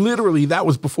 Yeah. And literally, that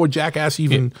was before Jackass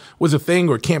even was a thing,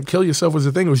 or Camp Kill Yourself was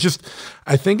a thing. It was just,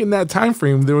 I think in that time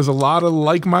frame, there was a lot of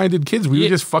like-minded kids. We were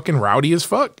just fucking rowdy as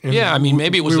fuck. And yeah, I mean,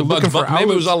 maybe it was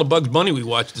maybe it was all the Bugs Bunny we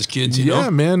watched as kids. You know? Yeah,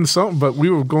 man, something. But we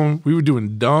were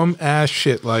doing dumb ass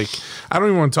shit. Like I don't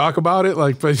even want to talk about it.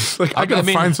 Like, but like I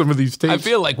gotta find some of these tapes. I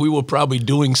feel like we were probably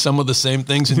doing some of the same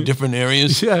things in different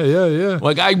areas. Yeah.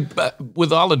 Like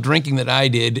with all the drinking that I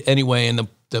did anyway, and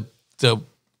the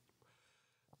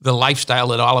lifestyle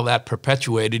that all of that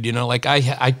perpetuated, you know, like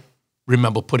I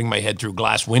remember putting my head through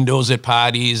glass windows at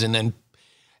parties, and then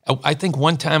I think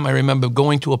one time I remember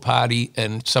going to a party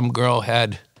and some girl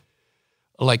had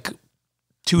like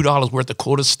 $2 worth of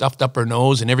quarters stuffed up her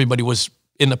nose, and everybody was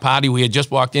in the party. We had just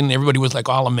walked in, and everybody was like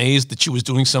all amazed that she was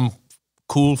doing some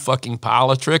cool fucking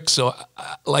parlor trick. So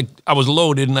like I was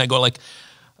loaded, and I go like,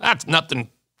 that's nothing.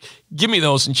 Give me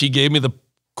those. And she gave me the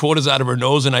quarters out of her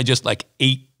nose, and I just like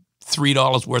ate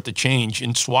 $3 worth of change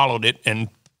and swallowed it, and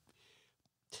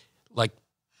like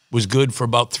was good for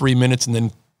about 3 minutes, and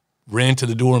then ran to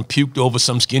the door and puked over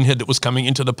some skinhead that was coming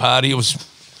into the party. It was.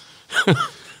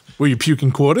 Were you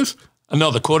puking quarters?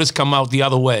 No, the quarters come out the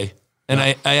other way. And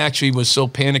I actually was so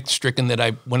panic-stricken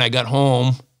that when I got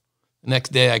home, the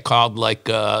next day I called like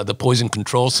the poison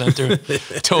control center,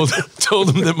 told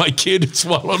them that my kid had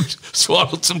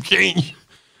swallowed some change.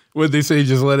 What they say?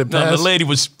 Just let it pass. No, the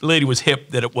lady was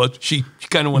hip that it was. She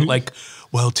kind of went like,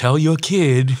 "Well, tell your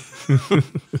kid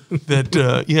that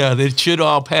that it should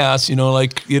all pass. You know,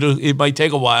 like it might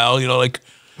take a while. You know, like."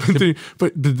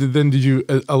 But then did you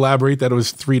elaborate that it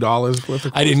was $3 worth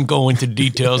of? I didn't go into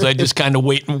details. I just kind of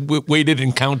waited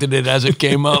and counted it as it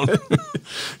came out.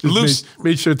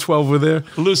 Made sure 12 were there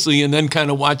loosely, and then kind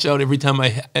of watch out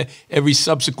every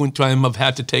subsequent time I've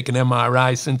had to take an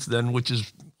MRI since then, which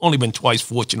has only been twice,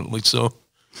 fortunately. So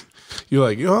you're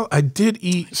like, I did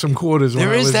eat some quarters when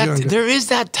I was younger. There is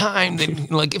that time that,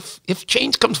 like, if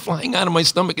change comes flying out of my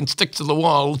stomach and sticks to the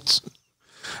wall.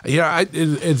 Yeah,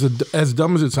 it's as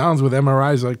dumb as it sounds with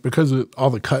MRIs, like because of all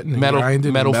the cutting and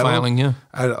grinding, metal filing. Yeah,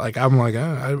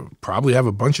 I probably have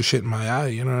a bunch of shit in my eye.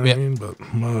 You know what I mean? But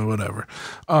whatever.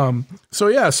 So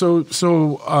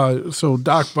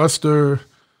Darkbuster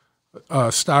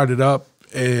started up,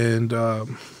 and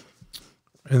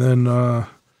then right,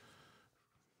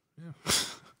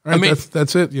 I mean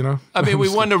that's it. You know, I mean we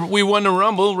won the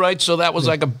Rumble, right? So that was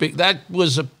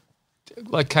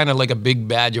kind of like a big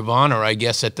badge of honor, I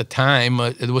guess, at the time.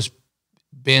 It was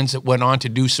bands that went on to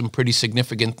do some pretty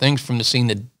significant things from the scene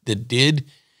that did,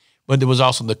 but there was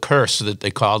also the curse that they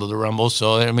called it the Rumble.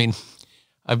 So, I mean,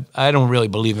 I don't really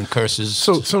believe in curses.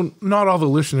 So not all the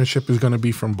listenership is going to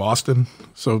be from Boston.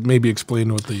 So maybe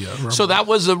explain what the Rumble. So that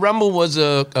was the Rumble was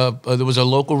there was a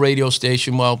local radio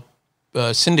station,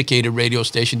 syndicated radio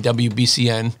station,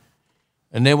 WBCN,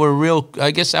 and they were real.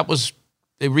 I guess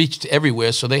they reached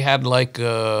everywhere. So they had like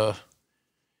they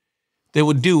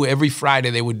would do every Friday.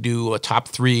 They would do a top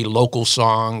 3 local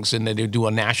songs, and then they would do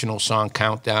a national song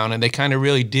countdown. And they kind of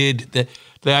really did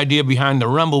the idea behind the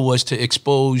Rumble was to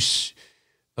expose.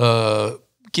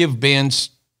 Give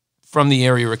bands from the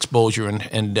area exposure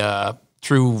and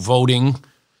through voting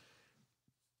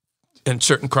and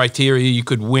certain criteria, you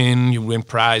could win. You win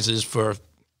prizes for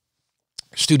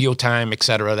studio time,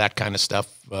 etc., that kind of stuff.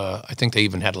 I think they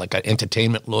even had like an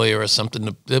entertainment lawyer or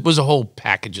something. It was a whole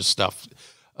package of stuff.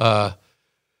 But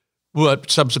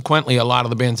subsequently, a lot of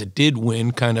the bands that did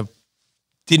win kind of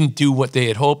didn't do what they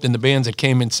had hoped, and the bands that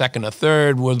came in second or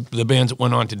third were the bands that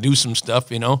went on to do some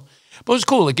stuff, you know. But it was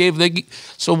cool.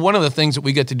 So one of the things that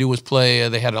we got to do was play.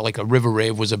 They had a river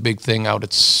rave was a big thing out at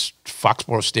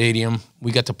Foxborough Stadium.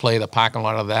 We got to play the parking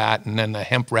lot of that, and then the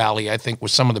hemp rally, I think,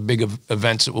 was some of the big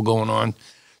events that were going on.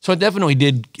 So it definitely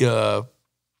did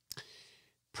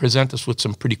present us with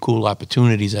some pretty cool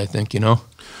opportunities, I think, you know.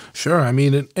 Sure. I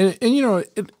mean, and you know,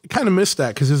 it kind of missed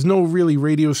that because there's no really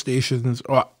radio stations,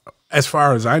 or as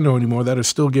far as I know anymore, that are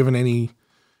still given any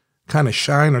kind of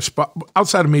shine or spot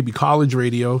outside of maybe college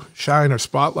radio, shine or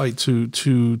spotlight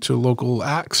to local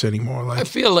acts anymore. Like, I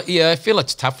feel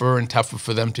it's tougher and tougher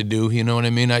for them to do. You know what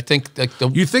I mean? I think like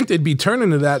you think they'd be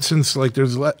turning to that since like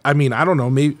there's I mean, I don't know,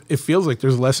 maybe it feels like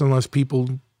there's less and less people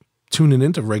tuning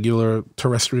into regular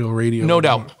terrestrial radio. No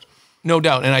doubt.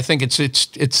 And I think it's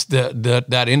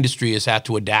that industry has had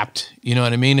to adapt. You know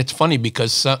what I mean? It's funny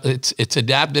because it's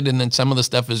adapted, and then some of the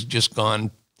stuff has just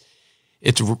gone.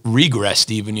 It's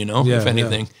regressed even, you know, if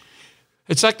anything. Yeah.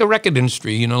 It's like the record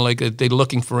industry, you know, like they're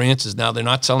looking for answers now. They're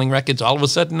not selling records. All of a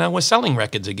sudden now we're selling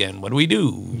records again. What do we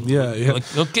do? Yeah.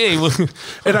 Like, okay. Well.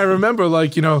 And I remember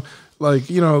like hardcore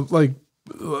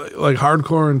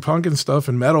and punk and stuff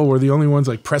and metal were the only ones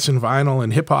like pressing vinyl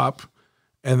and hip hop.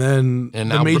 And then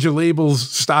the major labels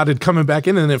started coming back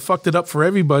in, and it fucked it up for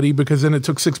everybody because then it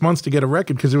took 6 months to get a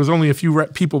record because there was only a few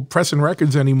people pressing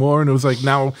records anymore, and it was like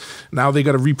now they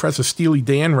got to repress a Steely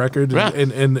Dan record,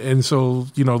 and so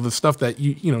you know the stuff that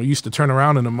you know used to turn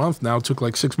around in a month now took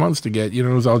like 6 months to get. You know,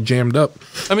 it was all jammed up.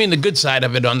 I mean, the good side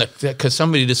of it because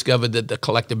somebody discovered that the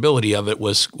collectability of it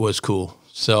was cool.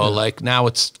 So like now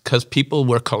it's because people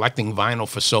were collecting vinyl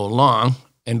for so long,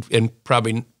 and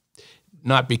probably.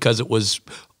 Not because it was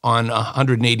on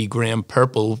 180 gram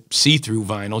purple see-through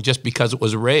vinyl, just because it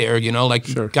was rare, you know, like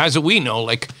guys that we know,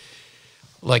 like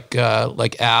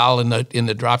Al in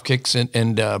the Dropkicks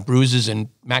and Bruises, and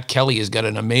Matt Kelly has got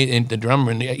an amazing the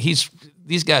drummer, and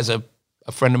these guys are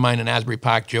a friend of mine in Asbury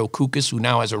Park, Joe Kukas, who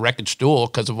now has a record store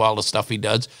because of all the stuff he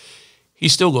does. He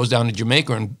still goes down to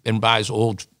Jamaica and buys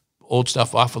old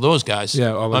stuff off of those guys.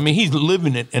 Yeah, I mean he's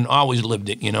living it and always lived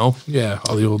it, you know. Yeah,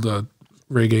 all the old.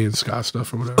 Reggae and ska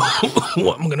stuff or whatever.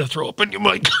 I'm going to throw up in your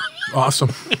mic. Awesome.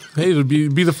 Hey, it'll be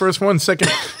the first one,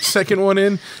 second one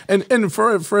in, and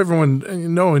for everyone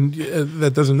knowing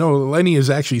that doesn't know, Lenny is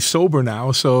actually sober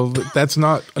now, so that's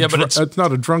not it's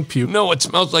not a drunk puke. No, it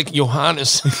smells like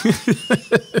Johannes.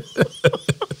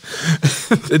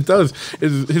 It does.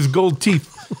 His gold teeth,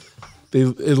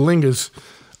 it lingers.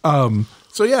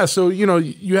 So yeah, so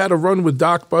you had a run with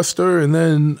Darkbuster, and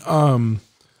then I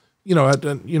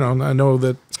know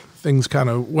that things kind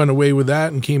of went away with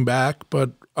that and came back,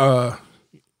 but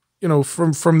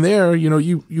from there,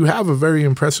 you have a very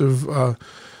impressive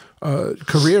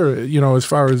career, as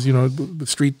far as the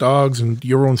Street Dogs and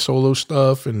your own solo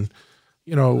stuff, and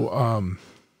when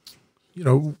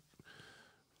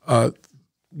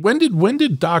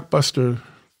did Darkbuster,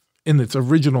 in its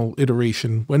original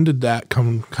iteration, when did that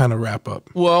kind of wrap up?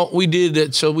 Well, we did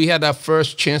it. So we had our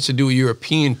first chance to do a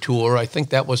European tour. I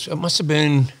think it must have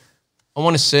been, I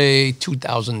want to say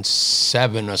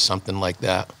 2007 or something like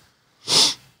that.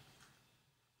 Does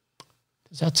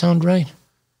that sound right?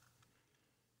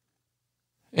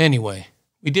 Anyway,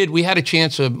 we had a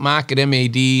chance to Mark at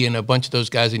MAD, and a bunch of those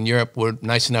guys in Europe were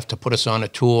nice enough to put us on a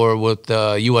tour with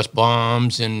US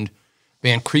Bombs and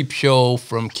band Creepshow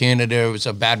from Canada. It was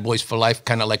a Bad Boys for Life,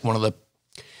 kind of like one of the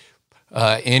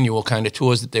annual kind of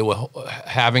tours that they were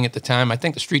having at the time. I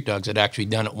think the Street Dogs had actually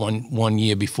done it one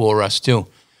year before us too.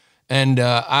 And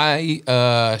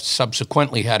I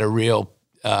subsequently had a real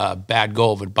bad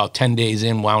go of it. About 10 days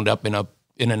in, wound up in a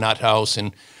nut house,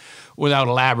 and without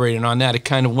elaborating on that, it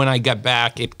kind of, when I got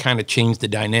back, it kind of changed the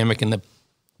dynamic in the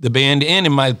band, and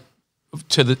in my,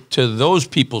 to those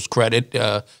people's credit,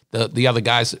 the other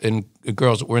guys and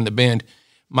girls that were in the band,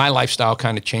 my lifestyle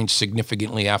kind of changed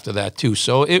significantly after that too.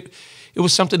 So it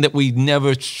was something that we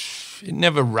never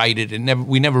righted,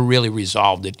 we never really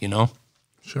resolved it,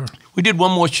 Sure. We did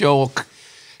one more show a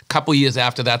couple years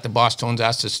after that. The Boss Tones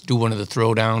asked us to do one of the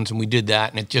throwdowns, and we did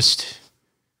that, and it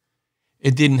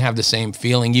didn't have the same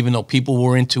feeling, even though people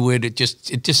were into it. It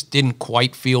just didn't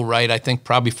quite feel right, I think,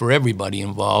 probably for everybody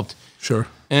involved. Sure.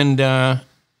 And I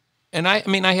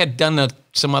had done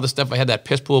some other stuff. I had that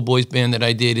Piss Poor Boys band that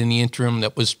I did in the interim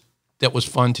that was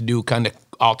fun to do, kind of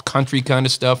alt country kind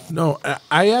of stuff. No,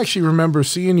 I actually remember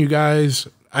seeing you guys.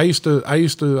 I used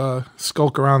to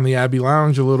skulk around the Abbey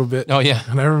Lounge a little bit. Oh yeah,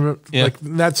 and I remember like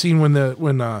that scene when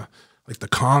like the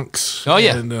Conks. Oh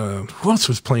yeah, and who else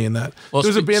was playing that? Well, there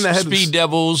was a band that had Speed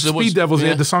Devils. Speed Devils. They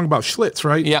had the song about Schlitz,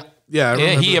 right? Yeah. Yeah,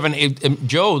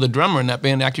 Joe, the drummer in that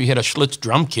band, actually had a Schlitz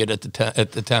drum kit at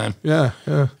the time. Yeah,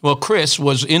 yeah. Well, Chris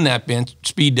was in that band,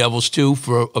 Speed Devils too,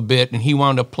 for a bit, and he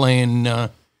wound up playing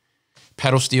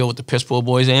pedal steel with the Piss Poor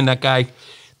Boys. And that guy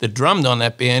that drummed on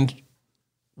that band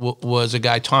was a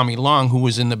guy, Tommy Long, who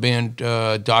was in the band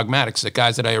Dogmatics. The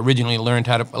guys that I originally learned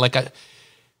how to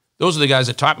those are the guys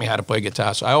that taught me how to play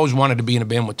guitar. So I always wanted to be in a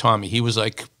band with Tommy. He was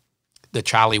like the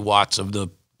Charlie Watts of the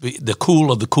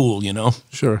cool of the cool,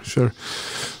 Sure.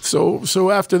 So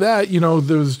after that,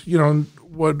 there was,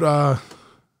 what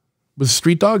was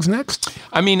Street Dogs next?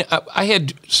 I mean,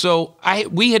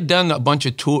 we had done a bunch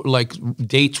of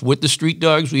dates with the Street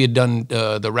Dogs. We had done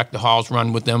the Wreck the Halls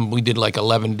run with them. We did like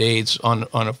 11 dates on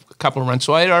a couple of runs.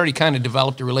 So I had already kind of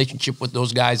developed a relationship with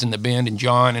those guys in the band, and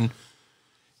John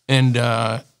and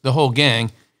the whole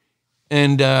gang.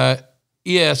 And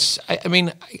yes,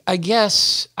 I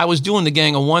guess I was doing the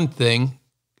Gang of One thing.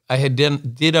 I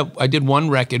did one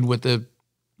record with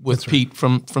Pete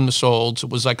right. from the Souls. It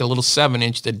was like a little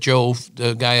 7-inch that Joe,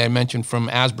 the guy I mentioned from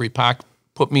Asbury Park,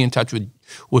 put me in touch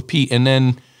with Pete, and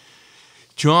then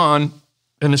John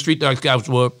and the Street Dogs guys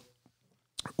were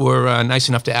nice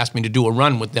enough to ask me to do a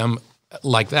run with them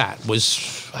like that.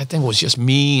 I think it was just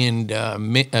me and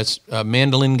a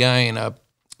mandolin guy and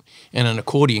an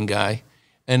accordion guy.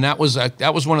 And that was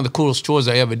one of the coolest tours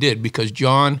I ever did, because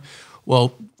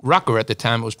Rucker at the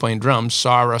time was playing drums,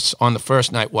 saw us on the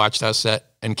first night, watched our set,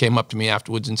 and came up to me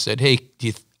afterwards and said, "Hey,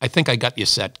 I think I got your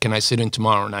set. Can I sit in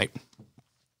tomorrow night?"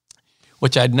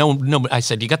 Which I'd no. I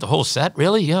said, "You got the whole set,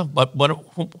 really?" "Yeah, but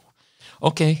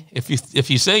okay, if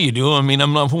you say you do. I mean,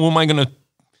 I'm not. Who am I going to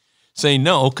say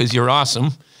no? Because you're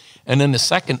awesome." And then the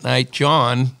second night,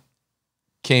 John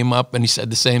came up and he said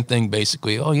the same thing,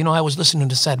 basically. "Oh, I was listening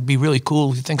to the set. It'd be really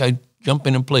cool. You think I'd jump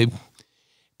in and play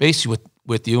bass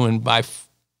with you?" And by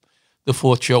the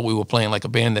fourth show, we were playing like a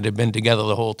band that had been together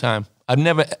the whole time. I've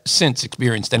never since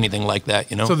experienced anything like that,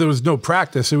 So there was no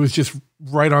practice. It was just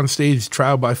right on stage,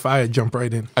 trial by fire, jump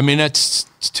right in. I mean, that's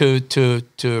to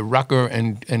Rucker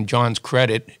and John's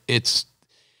credit. It's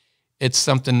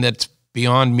something that's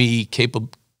beyond me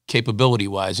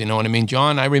capability-wise, you know what I mean?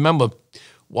 John, I remember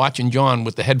watching John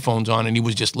with the headphones on, and he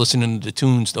was just listening to the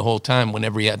tunes the whole time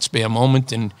whenever he had spare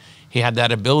moment, and he had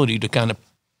that ability to kind of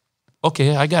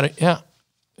okay, I got it. Yeah,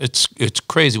 it's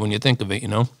crazy when you think of it, you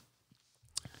know.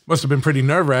 Must have been pretty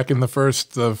nerve-wracking the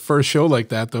first show like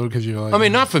that, though, because you're like... I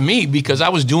mean, not for me, because I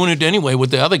was doing it anyway with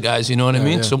the other guys, you know what I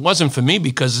mean? Yeah. So it wasn't for me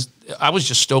because I was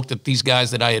just stoked that these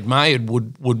guys that I admired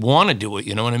would want to do it,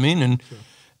 you know what I mean?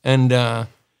 And sure.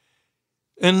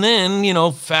 And then, you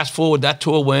know, fast forward, that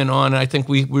tour went on, and I think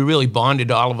we really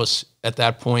bonded, all of us, at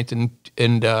that point,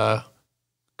 and a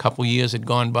couple years had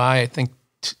gone by. I think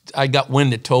I got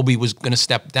wind that Toby was going to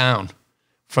step down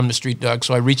from the Street Dogs,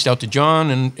 so I reached out to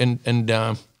John,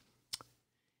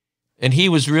 and he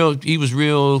was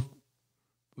real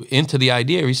into the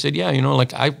idea. He said, yeah, you know,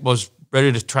 like I was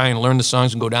ready to try and learn the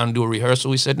songs and go down and do a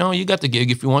rehearsal. He said, no, you got the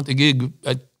gig. If you want the gig,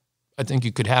 I think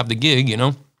you could have the gig, you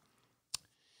know?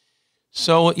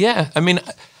 So, yeah, I mean,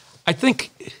 I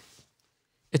think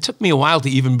it took me a while to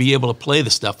even be able to play the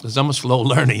stuff because I'm a slow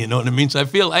learner, you know what I mean? So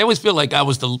I always feel like I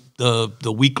was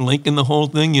the weak link in the whole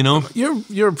thing, you know?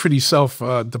 You're a pretty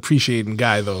self-depreciating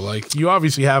guy, though. Like, you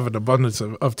obviously have an abundance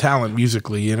of talent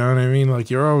musically, you know what I mean? Like,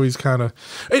 you're always kind of...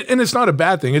 And it's not a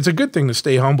bad thing. It's a good thing to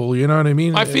stay humble, you know what I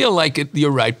mean? I feel like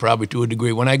you're right, probably, to a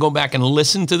degree. When I go back and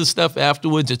listen to the stuff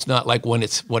afterwards, it's not like when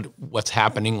it's what's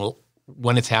happening,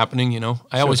 when it's happening, you know?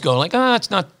 I always go like,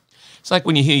 it's not... It's like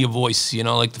when you hear your voice, you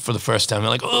know, like for the first time,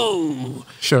 you're like, oh.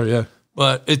 Sure, yeah.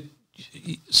 But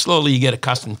slowly you get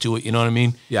accustomed to it, you know what I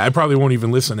mean? Yeah, I probably won't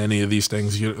even listen to any of these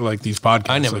things, like these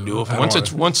podcasts. I never do.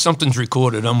 Once something's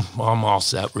recorded, I'm all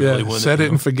set, really. Yeah, set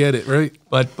it and forget it, right?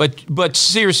 But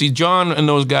seriously, John and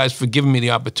those guys for giving me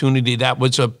the opportunity, that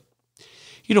was you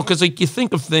know, because like you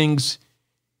think of things,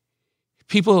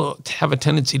 people have a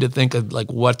tendency to think of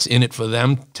like what's in it for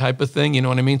them type of thing, you know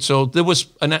what I mean? So there was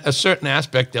a certain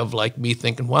aspect of like me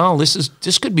thinking, well, this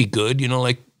could be good, you know,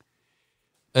 like,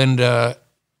 and it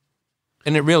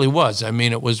really was. I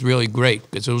mean, it was really great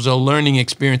because it was a learning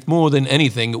experience more than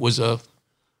anything. It was a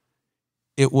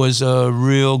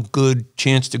real good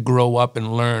chance to grow up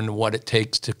and learn what it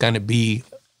takes to kind of be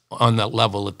on that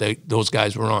level that those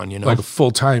guys were on, you know, like a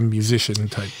full-time musician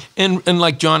type. And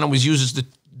like John always uses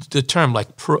the term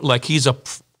like he's a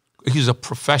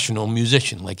professional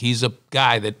musician. Like he's a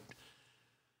guy that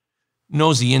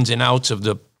knows the ins and outs of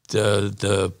the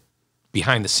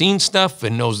behind the scenes stuff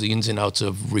and knows the ins and outs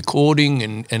of recording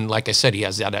and like I said, he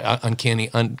has that uncanny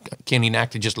knack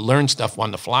to just learn stuff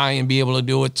on the fly and be able to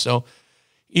do it. So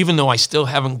even though I still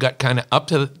haven't got kind of up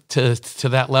to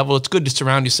that level, it's good to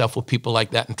surround yourself with people like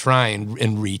that and try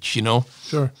and reach, you know?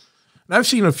 Sure. I've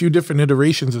seen a few different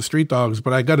iterations of Street Dogs,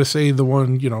 but I got to say the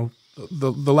one, you know,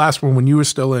 the last one when you were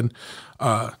still in,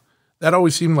 that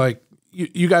always seemed like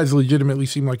you guys legitimately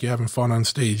seemed like you're having fun on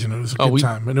stage, and it was a good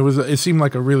time, and it seemed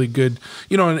like a really good,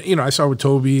 you know, and you know I saw with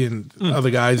Toby and other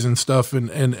guys and stuff,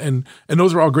 and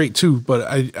those were all great too.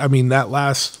 But I mean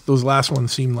those last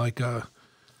ones seemed like a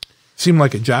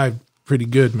jive pretty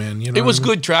good, man. You know, it was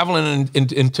good traveling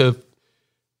into,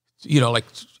 you know, like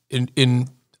in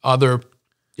other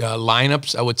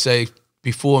lineups. I would say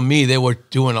before me, they were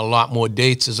doing a lot more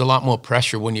dates. There's a lot more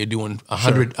pressure when you're doing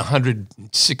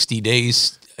 160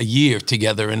 days a year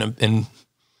together, and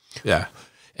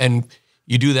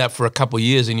you do that for a couple of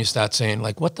years, and you start saying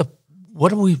like, what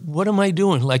am I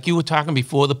doing? Like you were talking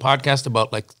before the podcast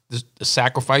about like the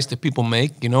sacrifice that people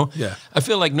make, you know? Yeah. I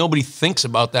feel like nobody thinks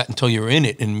about that until you're in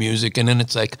it in music, and then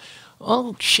it's like,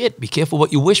 oh shit, be careful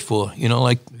what you wish for, you know?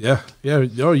 Like yeah.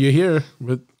 Oh, you're here,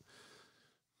 but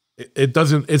it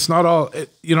doesn't. It's not all.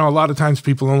 You know, a lot of times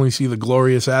people only see the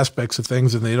glorious aspects of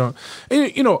things, and they don't.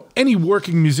 And, you know, any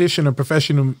working musician or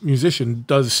professional musician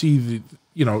does see the.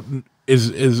 You know,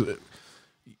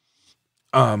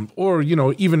 or you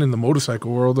know, even in the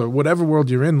motorcycle world or whatever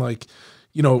world you're in, like,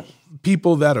 you know,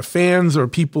 people that are fans or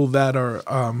people that are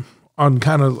on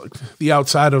kind of like the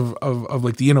outside of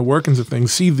like the inner workings of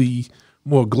things see the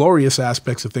more glorious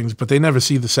aspects of things, but they never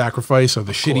see the sacrifice or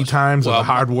the shitty times or the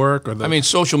hard work or the... I mean,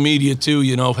 social media too,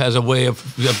 you know, has a way of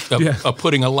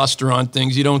putting a luster on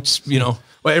things. You don't, you know...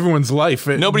 Well, everyone's life.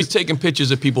 Nobody's taking pictures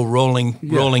of people rolling,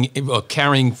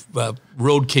 carrying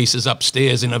road cases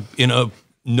upstairs in a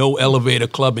no elevator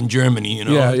club in Germany, you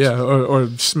know? Yeah, or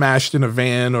smashed in a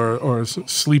van or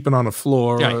sleeping on a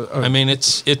floor. Yeah. I mean,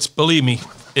 it's believe me,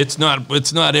 it's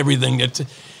not everything that...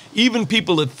 Even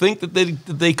people that think that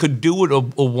they could do it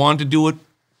or want to do it,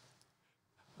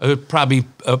 probably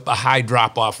a high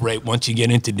drop-off rate once you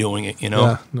get into doing it, you know?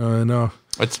 Yeah, no, I know.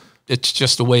 It's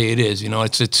just the way it is, you know?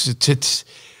 It's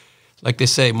like they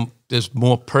say, there's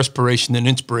more perspiration than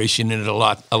inspiration in it a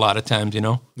lot of times, you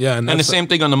know? Yeah. And the same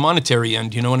thing on the monetary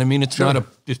end, you know what I mean? It's not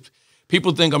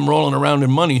people think I'm rolling around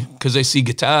in money because they see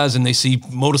guitars and they see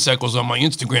motorcycles on my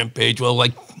Instagram page. Well,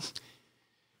 like...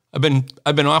 I've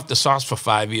been off the sauce for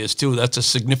 5 years too. That's a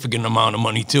significant amount of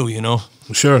money too, you know.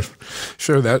 Sure.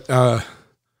 That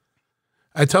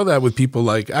I tell that with people.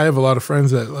 Like, I have a lot of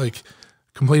friends that like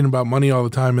complain about money all the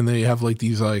time, and they have like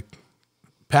these like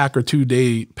pack or two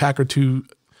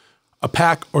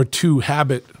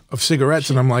habit of cigarettes,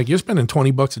 and I'm like, you're spending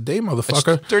 $20 a day,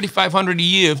 motherfucker. It's $3,500 a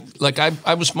year. Like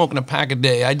I was smoking a pack a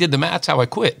day. I did the math. That's how I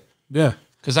quit. Yeah.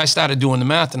 Because I started doing the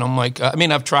math, and I'm like, I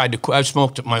mean, I've tried to quit. I've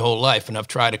smoked it my whole life, and I've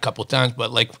tried a couple of times,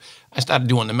 but like, I started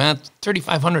doing the math.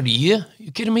 $3,500 a year?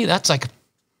 You kidding me? That's a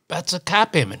car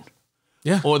payment.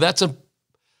 Yeah. Or that's a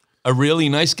really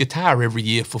nice guitar every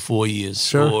year for 4 years.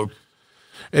 Sure. Or,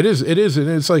 it is, and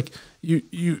it's like you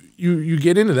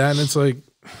get into that, and it's like,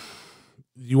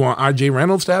 you want R.J.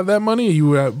 Reynolds to have that money, or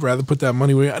you rather put that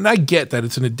money away? And I get that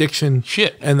it's an addiction,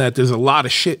 shit, and that there's a lot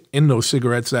of shit in those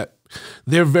cigarettes that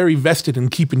they're very vested in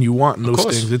keeping you wanting those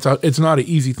things. It's not an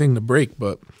easy thing to break,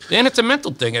 but and it's a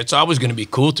mental thing. It's always going to be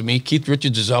cool to me. Keith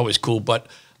Richards is always cool, but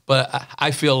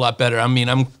I feel a lot better. I mean,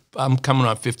 I'm coming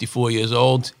on 54 years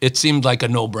old. It seemed like a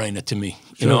no-brainer to me,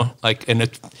 you know. Like, and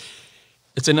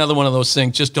it's another one of those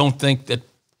things. Just don't think that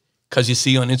because you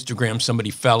see on Instagram somebody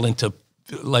fell into,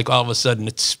 like, all of a sudden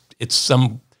it's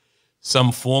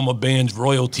some former band's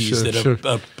royalties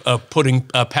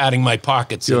are padding my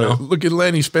pockets. You know, look at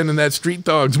Lenny spending that Street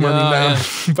Dogs money now.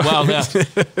 Yeah. Well,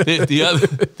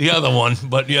 the other one,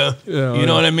 but you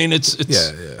know what I mean. It's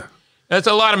There's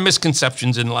a lot of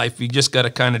misconceptions in life. You just got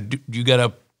to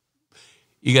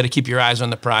you got to keep your eyes on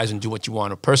the prize and do what you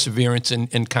want. Perseverance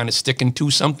and kind of sticking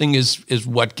to something is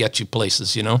what gets you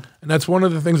places, you know? And that's one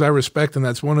of the things I respect, and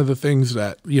that's one of the things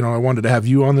that, you know, I wanted to have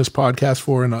you on this podcast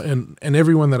for, and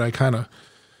everyone that I kind of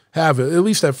have, at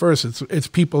least at first, it's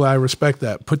people I respect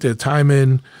that put their time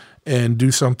in and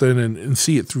do something and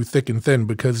see it through thick and thin,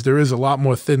 because there is a lot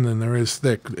more thin than there is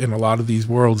thick in a lot of these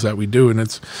worlds that we do. And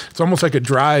it's almost like a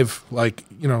drive, like,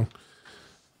 you know,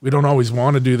 we don't always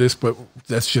want to do this, but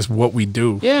that's just what we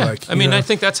do. Yeah, like, I mean, I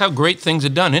think that's how great things are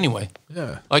done anyway.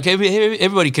 Yeah. Like,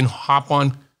 everybody can hop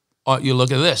on, you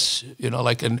look at this, you know,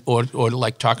 like, or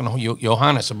like talking to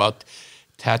Johannes about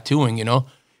tattooing, you know.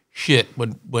 Shit,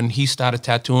 when he started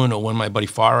tattooing, or when my buddy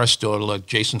Forrest or like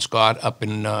Jason Scott up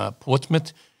in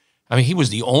Portsmouth, I mean, he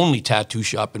was the only tattoo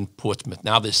shop in Portsmouth.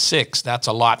 Now there's 6. That's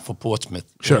a lot for Portsmouth.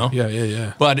 Sure, you know?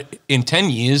 yeah. But in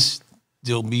 10 years,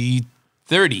 there'll be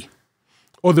 30.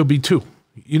 Or there'll be 2.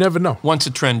 You never know. Once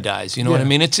a trend dies, you know what I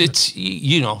mean? It's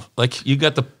you know, like you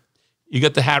got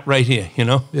the hat right here, you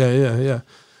know? Yeah.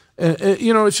 And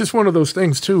you know, it's just one of those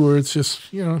things too, where it's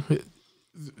just, you know,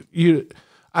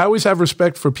 I always have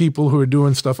respect for people who are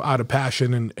doing stuff out of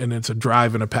passion, and it's a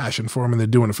drive and a passion for them, and they're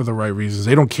doing it for the right reasons.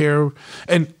 They don't care.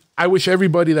 And I wish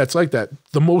everybody that's like that,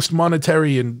 the most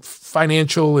monetary and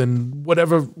financial and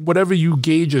whatever you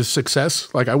gauge as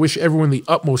success, like, I wish everyone the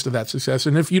utmost of that success.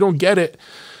 And if you don't get it,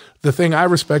 the thing I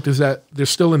respect is that they're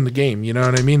still in the game. You know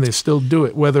what I mean? They still do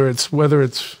it, whether it's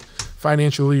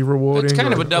financially rewarding. It's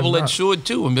kind of a double-edged sword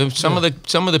too. I mean, some of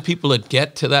the people that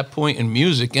get to that point in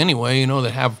music anyway, you know,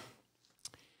 that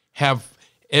have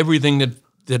everything that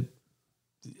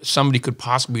somebody could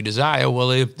possibly desire. Well,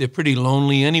 they're pretty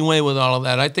lonely anyway with all of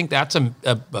that. I think that's a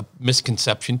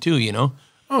misconception too, you know?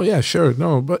 Oh yeah, sure.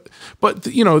 No, but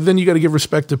you know, then you got to give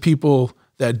respect to people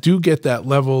that do get that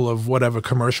level of whatever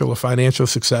commercial or financial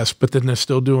success, but then they're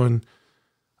still doing,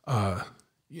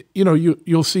 you know,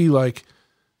 you'll see like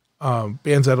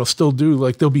bands that'll still do,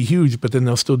 like, they'll be huge, but then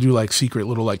they'll still do like secret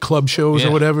little like club shows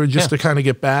or whatever, just to kind of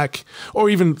get back. Or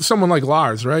even someone like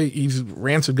Lars, right?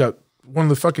 Rancid got one of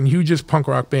the fucking hugest punk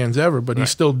rock bands ever, but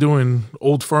he's still doing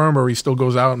Old Firm, or he still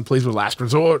goes out and plays with Last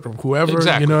Resort or whoever.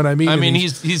 Exactly. You know what I mean? I mean,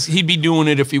 he'd be doing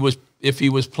it if he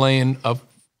was playing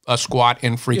a squat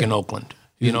in freaking Oakland.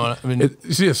 You know what I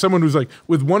mean? Someone who's like,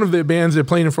 with one of their bands, they're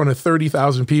playing in front of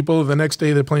 30,000 people. The next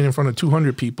day, they're playing in front of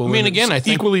 200 people. I mean, again, I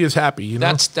think equally as happy. You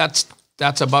know,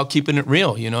 that's about keeping it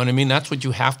real. You know what I mean? That's what you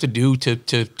have to do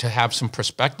to have some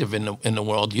perspective in the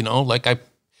world. You know, like, I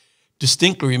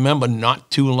distinctly remember not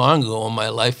too long ago in my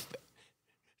life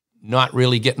not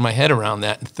really getting my head around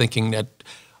that and thinking that,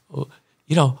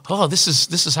 you know, oh, this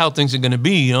is how things are going to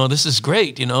be. You know, this is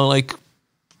great. You know, like.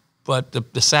 But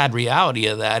the sad reality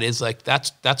of that is, like,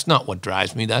 that's not what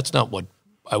drives me. That's not what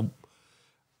I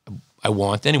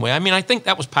want anyway. I mean, I think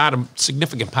that was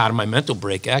significant part of my mental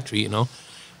break, actually, you know,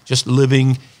 just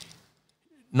living,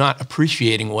 not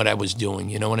appreciating what I was doing,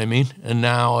 you know what I mean? And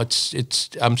now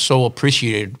I'm so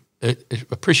appreciative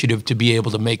to be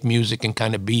able to make music and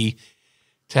kind of to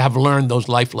have learned those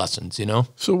life lessons, you know?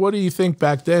 So what do you think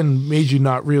back then made you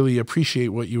not really appreciate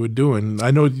what you were doing?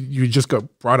 I know you just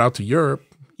got brought out to Europe.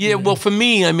 Yeah, well, for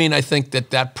me, I mean, I think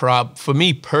that for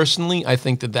me personally, I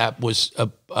think that was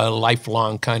a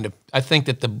lifelong kind of. I think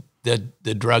that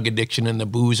the drug addiction and the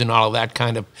booze and all of that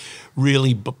kind of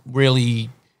really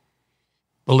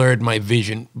blurred my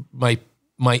vision, my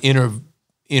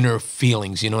inner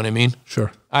feelings. You know what I mean?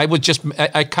 Sure.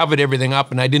 I covered everything up,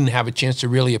 and I didn't have a chance to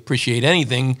really appreciate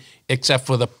anything except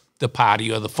for the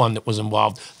party or the fun that was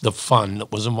involved,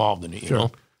 in it. You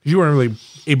know. You weren't really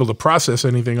able to process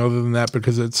anything other than that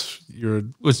because it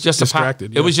was just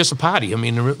distracted. It was just a party. I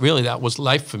mean, really, that was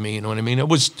life for me. You know what I mean? It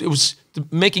was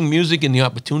making music and the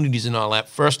opportunities and all that.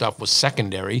 First off, was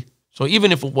secondary. So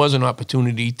even if it was an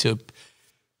opportunity to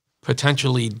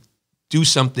potentially do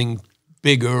something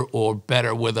bigger or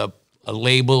better with a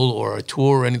label or a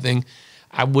tour or anything,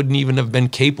 I wouldn't even have been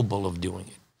capable of doing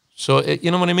it. So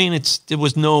you know what I mean? There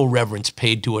was no reverence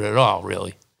paid to it at all,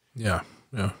 really. Yeah,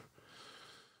 yeah.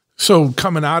 So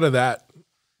coming out of that,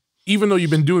 even though you've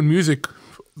been doing music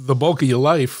the bulk of your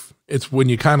life, it's when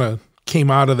you kind of came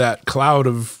out of that cloud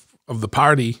of the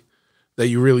party that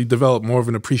you really developed more of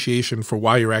an appreciation for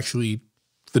why you're actually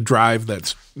the drive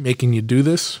that's making you do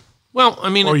this. Well,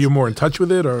 I mean, or you're more in touch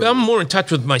with it, or I'm more in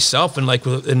touch with myself and like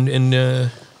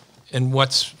and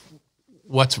what's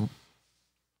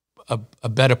a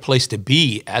better place to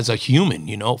be as a human,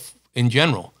 you know, in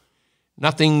general.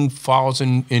 Nothing falls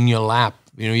in your lap.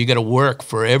 You know, you got to work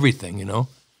for everything, you know.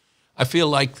 I feel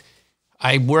like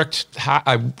I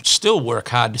still work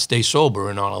hard to stay sober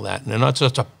and all of that. And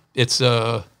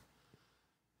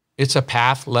it's a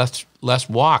path less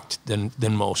walked than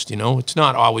most, you know. It's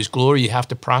not always glory. You have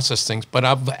to process things. But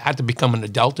I've had to become an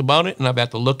adult about it, and I've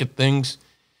had to look at things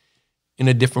in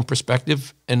a different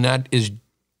perspective. And that is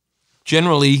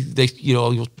generally,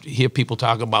 you'll hear people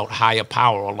talk about higher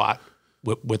power a lot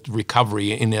with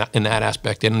recovery in that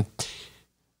aspect. And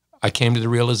I came to the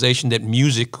realization that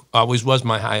music always was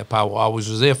my higher power, always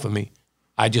was there for me.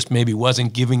 I just maybe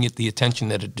wasn't giving it the attention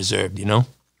that it deserved, you know?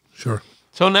 Sure.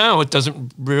 So now it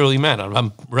doesn't really matter.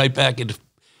 I'm right back at,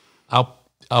 I'll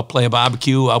play a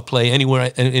barbecue, I'll play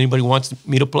anywhere anybody wants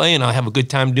me to play, and I'll have a good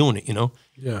time doing it, you know?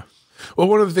 Yeah. Well,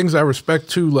 one of the things I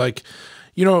respect too, like,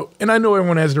 you know, and I know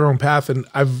everyone has their own path, and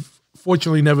I've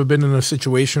fortunately never been in a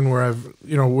situation where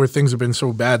where things have been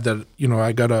so bad that, you know,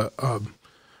 I gotta,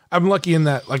 I'm lucky in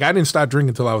that, like, I didn't start drinking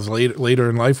until I was later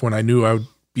in life when I knew I would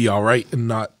be all right and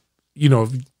not, you know,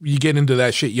 you get into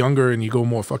that shit younger and you go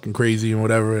more fucking crazy and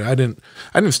whatever. I didn't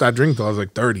start drinking until I was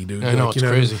like 30, dude. I know, like, it's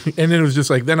crazy. And then it was just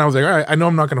like, then I was like, all right, I know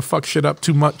I'm not going to fuck shit up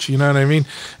too much, you know what I mean?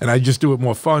 And I just do it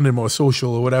more fun and more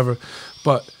social or whatever.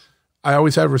 But I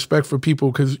always have respect for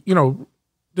people because, you know,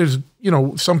 there's, you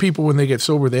know, some people when they get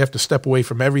sober, they have to step away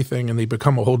from everything and they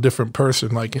become a whole different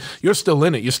person. Like, you're still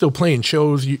in it. You're still playing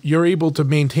shows. You're able to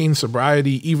maintain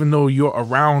sobriety even though you're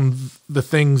around the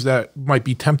things that might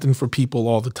be tempting for people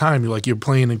all the time. You're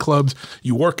playing in clubs.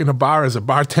 You work in a bar as a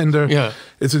bartender. Yeah.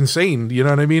 It's insane. You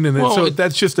know what I mean? And well, so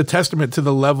that's just a testament to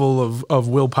the level of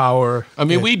willpower. I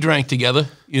mean, we drank together.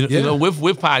 You know,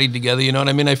 we've partied together. You know what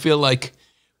I mean? I feel like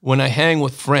when I hang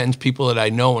with friends, people that I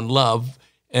know and love,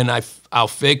 and I'll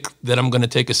fake that I'm going to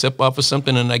take a sip off of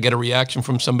something, and I get a reaction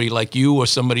from somebody like you or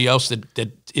somebody else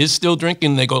that is still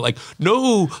drinking. They go like,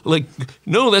 no,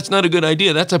 that's not a good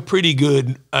idea. That's a pretty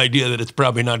good idea that it's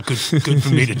probably not good for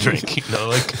me to drink. You know,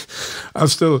 like I'm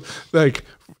still like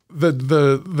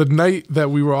the night that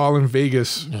we were all in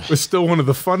Vegas was still one of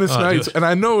the funnest nights, and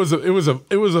I know it was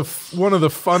one of the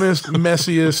funnest,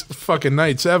 messiest fucking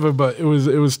nights ever. But it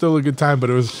was still a good time. But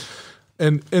it was.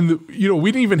 And you know,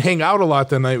 we didn't even hang out a lot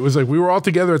that night. It was like we were all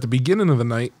together at the beginning of the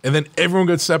night, and then everyone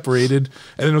got separated,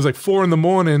 and then it was like 4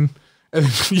 a.m,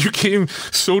 and you came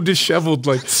so disheveled,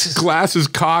 like glasses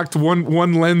cocked,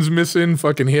 one lens missing,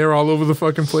 fucking hair all over the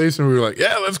fucking place, and we were like,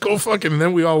 yeah, let's go fucking. And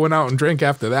then we all went out and drank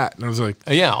after that, and I was like,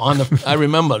 yeah, I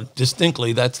remember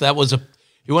distinctly that was a.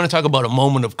 You want to talk about a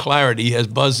moment of clarity, as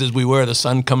buzzed as we were, the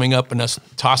sun coming up and us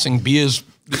tossing beers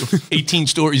 18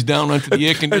 stories down onto the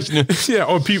air conditioner. Yeah,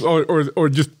 or people, or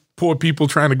just poor people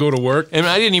trying to go to work. And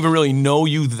I didn't even really know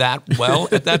you that well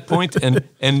at that point,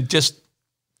 and just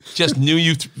knew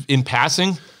you in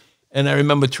passing. And I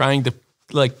remember trying to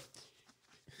like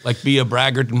be a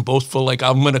braggart and boastful, like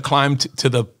I'm going to climb to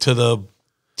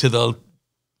the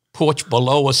porch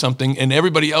below or something, and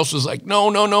everybody else was like,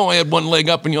 no, I had one leg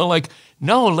up, and you're like,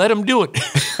 no, let him do it.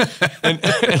 and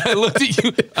I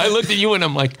looked at you, and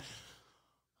I'm like,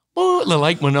 well, the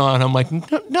light went on. I'm like,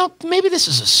 no, maybe this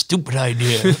is a stupid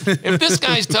idea. If this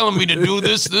guy's telling me to do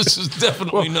this is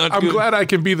definitely not good. I'm glad I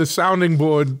can be the sounding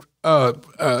board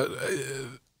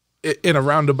in a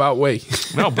roundabout way.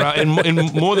 No, bro, in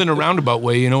more than a roundabout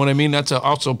way, you know what I mean? That's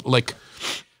also, like,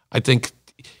 I think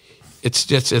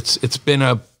it's been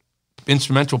a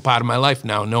instrumental part of my life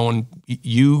now, knowing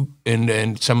you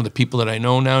and some of the people that I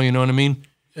know now. You know what I mean?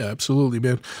 Yeah, absolutely,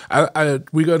 man.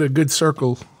 We got a good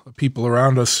circle of people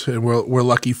around us, and we're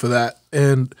lucky for that.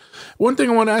 And one thing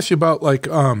I want to ask you about, like,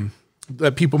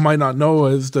 that people might not know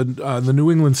is the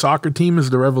New England soccer team is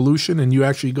the Revolution, and you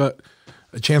actually got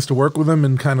a chance to work with them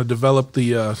and kind of develop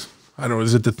the I don't know,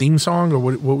 is it the theme song or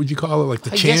what would you call it, like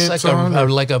the chant like song?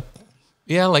 like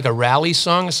a rally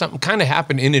song or something. Kind of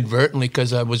happened inadvertently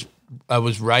because I was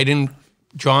writing.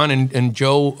 John and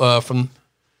Joe from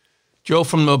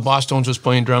the Bosstones was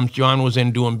playing drums. John was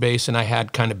in doing bass, and I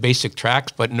had kind of basic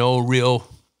tracks, but no real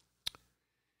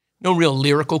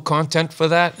lyrical content for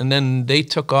that. And then they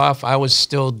took off. I was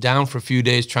still down for a few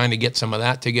days trying to get some of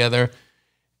that together,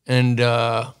 and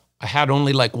I had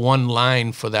only like one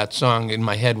line for that song in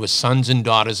my head. Was "Sons and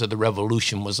Daughters of the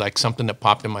Revolution" was like something that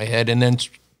popped in my head, and then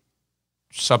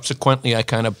subsequently I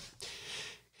kind of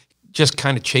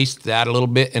chased that a little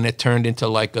bit, and it turned into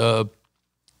like a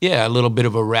little bit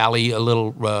of a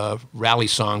rally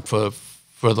song for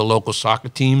the local soccer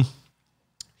team,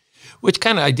 which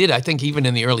kind of I did. I think even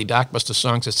in the early Darkbuster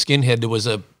songs at Skinhead, there was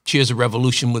a "Cheers a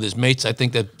Revolution" with his mates. I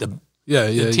think that the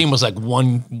team was like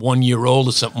one year old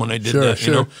or something when I did that.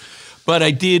 You know, but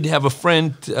I did have a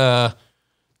friend that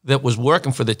was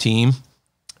working for the team,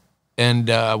 and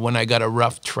when I got a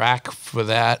rough track for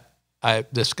that,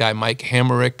 this guy Mike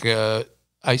Hamerick,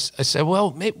 I said,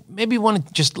 well, maybe you want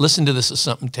to just listen to this or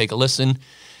something, take a listen.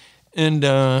 And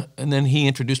then he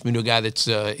introduced me to a guy that's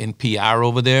in PR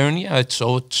over there. And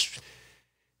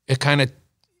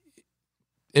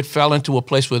it fell into a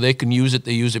place where they can use it.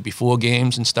 They use it before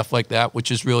games and stuff like that,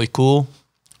 which is really cool.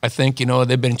 I think,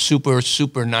 they've been super,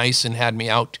 super nice and had me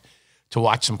out to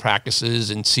watch some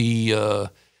practices and see the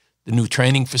new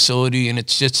training facility. And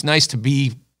it's nice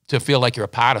to feel like you're a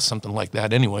part of something like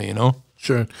that anyway,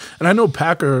 Sure. And I know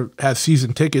Packer has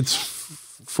season tickets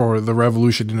for the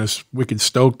Revolution and is wicked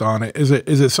stoked on it. Is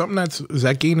it something is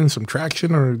that gaining some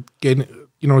traction or gaining,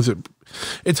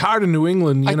 it's hard in New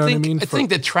England, you know what I mean? I think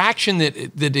the traction that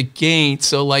it gained,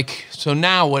 so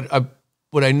now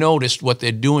what I noticed what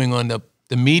they're doing on the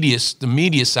media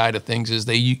side of things is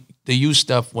they use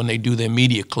stuff when they do their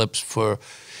media clips for,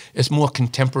 it's more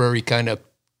contemporary kind of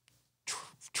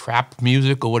trap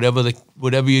music or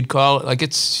whatever you'd call it. Like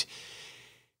it's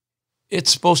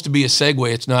supposed to be a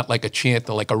segue. It's not like a chant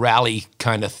or like a rally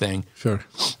kind of thing. Sure.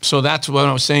 So that's what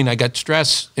I was saying. I got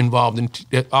stress involved,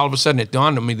 and all of a sudden it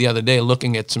dawned on me the other day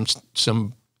looking at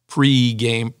some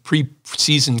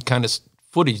pre-season kind of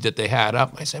footage that they had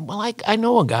up. I said, well, I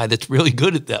know a guy that's really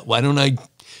good at that. Why don't I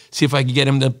see if I can get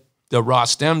him the raw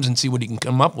stems and see what he can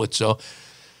come up with? So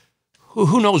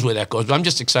who knows where that goes? But I'm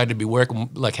just excited to be working,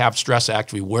 like have stress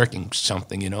actually working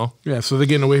something, Yeah, so they're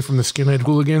getting away from the skinhead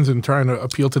hooligans and trying to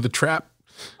appeal to the trap.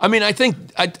 I mean, I think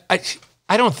I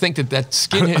don't think that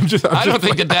skinhead.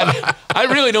 I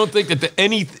really don't think that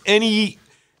any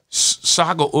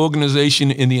soccer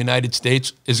organization in the United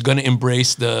States is going to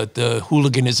embrace the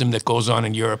hooliganism that goes on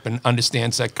in Europe and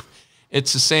understands like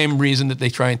it's the same reason that they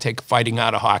try and take fighting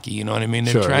out of hockey. You know what I mean?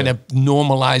 They're trying to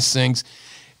normalize things,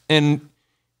 and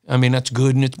I mean, that's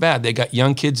good and it's bad. They got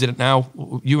young kids that now,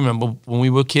 you remember when we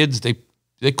were kids, they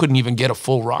couldn't even get a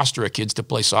full roster of kids to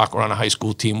play soccer on a high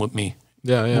school team with me.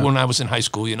 Yeah. When I was in high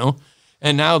school,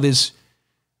 And now there's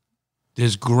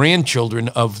grandchildren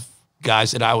of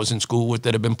guys that I was in school with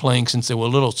that have been playing since they were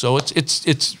little. So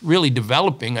it's really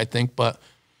developing, I think, but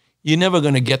you're never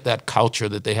going to get that culture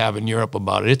that they have in Europe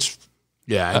about it.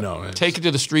 I know. Take it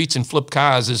to the streets and flip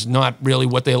cars is not really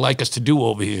what they like us to do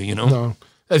over here, No.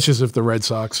 That's just if the Red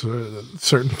Sox,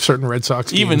 certain Red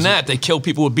Sox games. Even that, they kill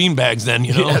people with beanbags then,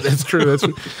 Yeah, that's true.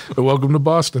 Welcome to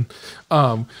Boston.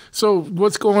 So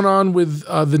what's going on with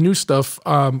the new stuff?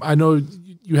 I know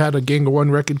you had a Gang of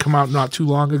One record come out not too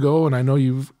long ago, and I know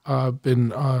you've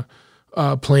been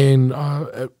playing,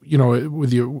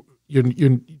 with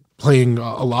you're playing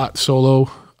a lot solo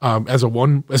as a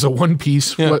one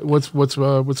piece. Yeah. What's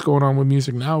going on with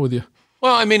music now with you?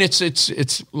 Well, I mean,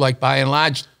 it's like by and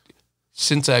large,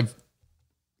 since I've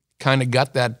kind of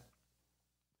got that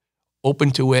open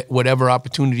to it, whatever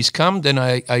opportunities come, then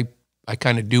I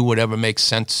kind of do whatever makes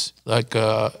sense. Like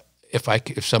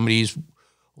if somebody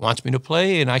wants me to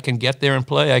play and I can get there and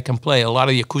play, I can play. A lot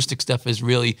of the acoustic stuff is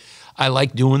really, I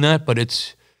like doing that, but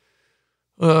it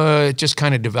just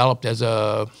kind of developed as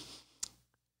a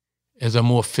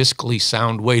more fiscally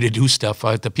sound way to do stuff.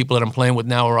 The people that I'm playing with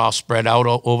now are all spread out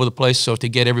all over the place, so to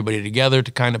get everybody together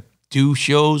to kind of do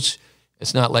shows,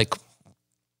 it's not like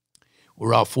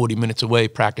we're all 40 minutes away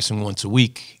practicing once a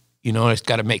week. It's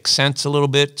got to make sense a little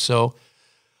bit. So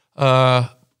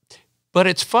but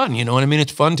it's fun, you know what I mean?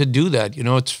 It's fun to do that, you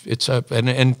know.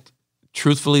 And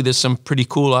truthfully, there's some pretty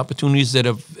cool opportunities that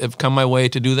have come my way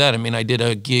to do that. I mean, I did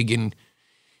a gig in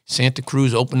Santa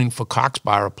Cruz opening for Cox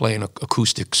Bar, playing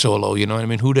acoustic solo. You know what I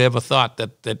mean? Who'd ever thought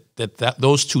that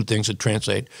those two things would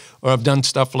translate? Or I've done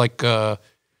stuff like at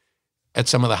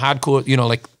some of the hardcore, you know,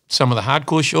 like some of the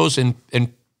hardcore shows, and there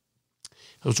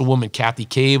was a woman, Kathy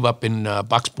Cave, up in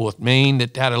Bucksport, Maine,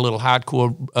 that had a little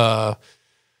hardcore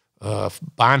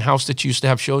barn house that used to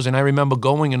have shows, and I remember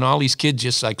going and all these kids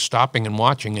just like stopping and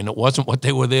watching, and it wasn't what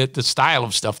they were there, the style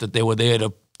of stuff that they were there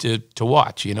to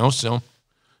watch, you know. So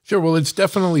sure, well, it's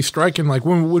definitely striking. Like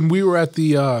when we were at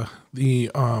the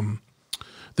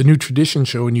New Tradition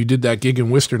show, and you did that gig in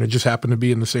Worcester, and it just happened to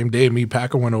be in the same day. And me and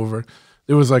Packer went over.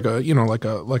 There was like a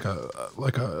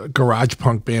garage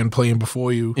punk band playing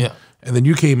before you, yeah, and then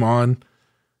you came on.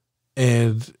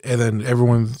 And then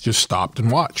everyone just stopped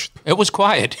and watched. It was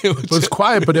quiet. It was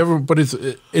quiet, but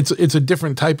it's a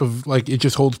different type of, like, it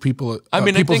just holds people's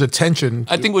attention.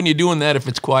 I think when you're doing that, if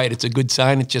it's quiet, it's a good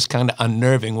sign. It's just kind of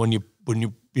unnerving when you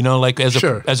know, like as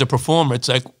a performer, it's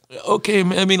like, okay,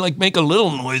 I mean, like, make a little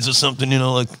noise or something, you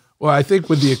know, like. Well, I think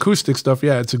with the acoustic stuff,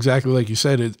 yeah, it's exactly like you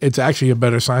said. It's actually a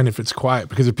better sign if it's quiet,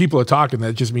 because if people are talking,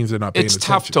 that just means they're not paying attention. It's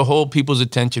tough to hold people's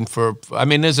attention for. I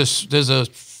mean, there's a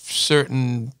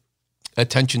certain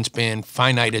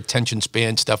finite attention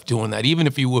span stuff doing that. Even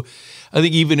if you were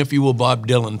Bob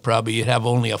Dylan, probably you'd have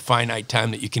only a finite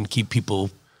time that you can keep people.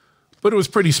 But it was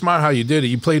pretty smart how you did it.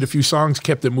 You played a few songs,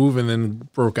 kept it moving, then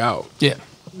broke out. Yeah.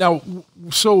 Now,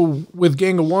 so with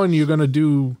Gang of One, you're gonna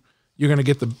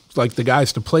get the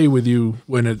guys to play with you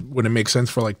when it makes sense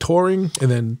for like touring,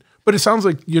 and then. But it sounds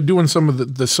like you're doing some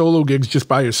of the solo gigs just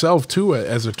by yourself too,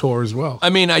 as a tour as well. I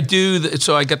mean, I do.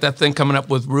 So I got that thing coming up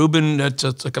with Ruben. It's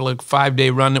like a 5-day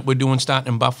run that we're doing,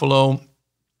 starting in Buffalo,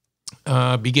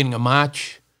 beginning of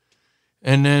March,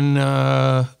 and then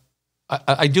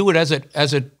I do it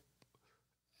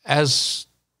as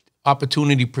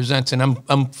opportunity presents. And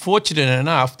I'm fortunate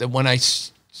enough that when I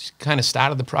kind of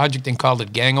started the project and called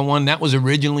it Gang of One, that was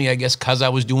originally, I guess, because I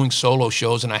was doing solo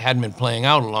shows and I hadn't been playing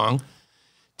out a long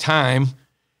time,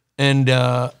 and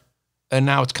now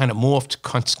it's kind of morphed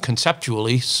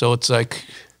conceptually. So it's like,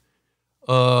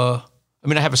 I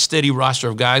mean, I have a steady roster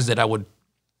of guys that I would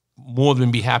more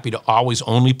than be happy to always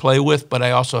only play with, but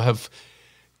I also have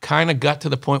kind of got to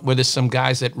the point where there's some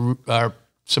guys that are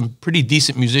some pretty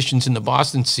decent musicians in the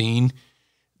Boston scene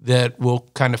that will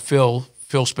kind of fill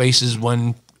spaces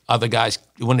when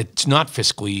it's not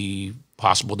fiscally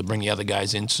possible to bring the other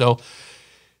guys in. So,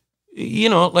 you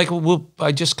know, like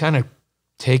I just kind of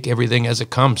take everything as it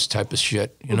comes type of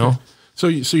shit, you know? So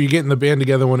you're getting the band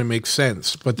together when it makes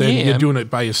sense, but then you're doing it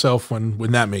by yourself when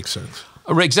that makes sense.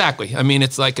 Exactly. I mean,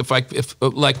 it's like if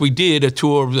like we did a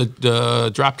tour of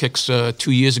the Dropkicks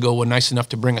 2 years ago, were nice enough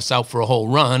to bring us out for a whole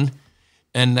run,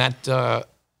 and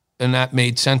that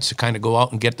made sense to kind of go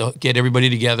out and get everybody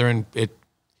together, and it,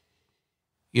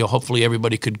 you know, hopefully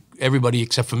everybody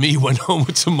except for me went home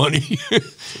with some money.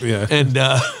 Yeah. And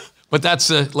but that's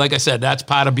like I said, that's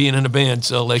part of being in a band.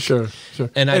 So like, sure.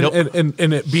 And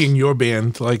and it being your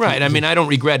band, like, right. I mean, I don't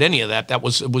regret any of that. It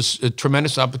was a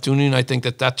tremendous opportunity, and I think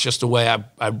that's just the way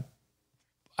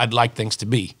I'd like things to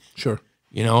be. Sure.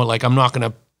 You know, like I'm not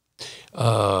gonna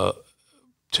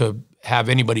to have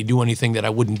anybody do anything that I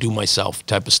wouldn't do myself,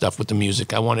 type of stuff with the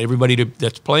music. I want everybody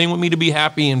that's playing with me to be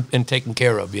happy and taken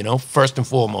care of. You know, first and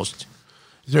foremost.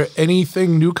 Is there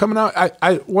anything new coming out?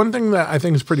 One thing that I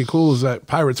think is pretty cool is that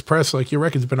Pirates Press, like, your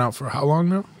record's been out for how long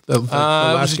now? The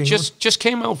last just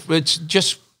came out. It's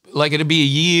just like it'll be a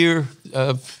year.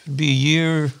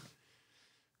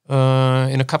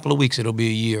 In a couple of weeks, it'll be a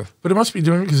year. But it must be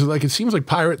doing it because, like, it seems like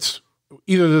Pirates,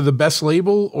 either they're the best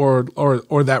label or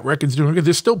that record's doing it.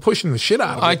 They're still pushing the shit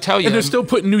out of it. I tell you, and they're still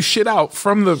putting new shit out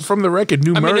from the record,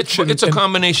 new merch. It's a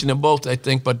combination of both, I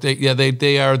think. But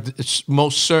they are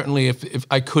most certainly. If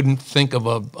I couldn't think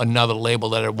of another label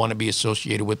that I'd want to be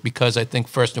associated with, because I think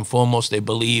first and foremost they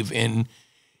believe in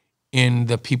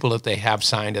the people that they have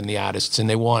signed and the artists, and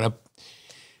they want to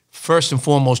first and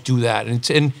foremost do that.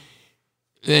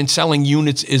 And selling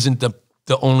units isn't the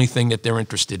only thing that they're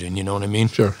interested in. You know what I mean?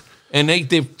 Sure. And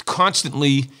they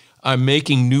constantly are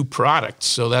making new products,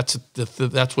 so that's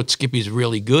what Skippy's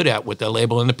really good at with their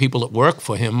label, and the people that work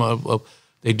for him.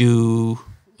 They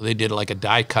did like a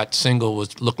die cut single,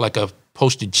 looked like a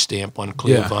postage stamp on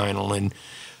clear vinyl, and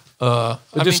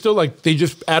still like they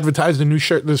just advertised a new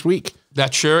shirt this week.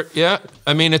 That shirt, yeah.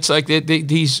 I mean, it's like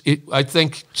I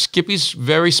think Skippy's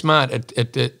very smart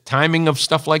at the timing of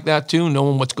stuff like that too,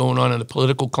 knowing what's going on in the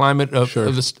political climate of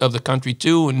the country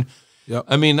too, and. Yep.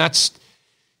 I mean,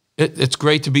 it's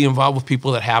great to be involved with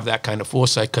people that have that kind of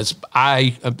foresight, because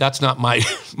that's not my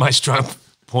my strong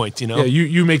point, you know. Yeah,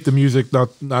 you make the music,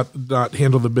 not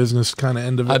handle the business kind of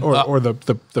end of it, or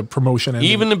the promotion end.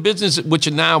 Even of it. the business, which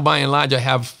now by and large I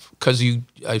have, because you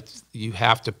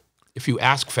have to, if you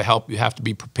ask for help, you have to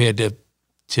be prepared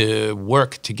to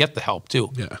work to get the help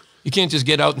too. Yeah. You can't just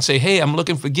get out and say, "Hey, I'm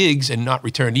looking for gigs," and not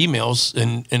return emails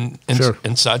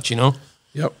and such, you know.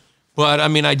 Yep. But I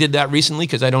mean, I did that recently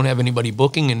because I don't have anybody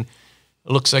booking, and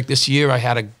it looks like this year I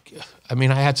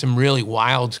had some really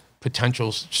wild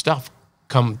potential stuff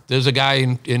come. There's a guy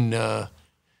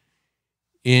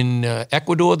in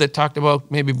Ecuador that talked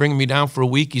about maybe bringing me down for a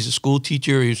week. He's a school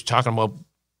teacher. He was talking about,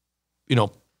 you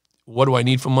know, what do I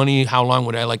need for money? How long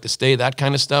would I like to stay? That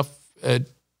kind of stuff.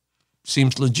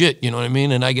 Seems legit, you know what I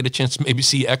mean? And I get a chance to maybe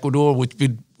see Ecuador, which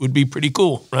would be pretty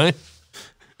cool, right?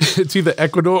 It's either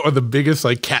Ecuador or the biggest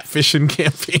like catfishing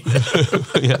campaign.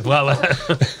 Yeah, well,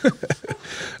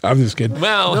 I'm just kidding.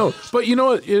 Well, no, but you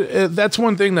know what? That's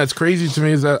one thing that's crazy to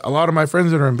me is that a lot of my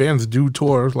friends that are in bands do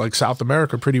tour like South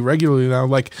America pretty regularly now.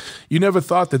 Like, you never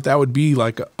thought that would be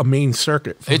like a main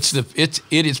circuit. It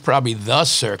is probably the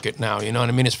circuit now. You know what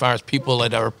I mean? As far as people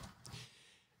that are,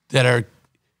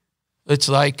 it's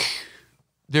like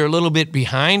they're a little bit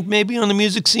behind maybe on the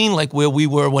music scene, like where we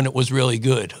were when it was really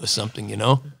good or something, you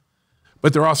know?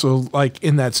 But they're also like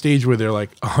in that stage where they're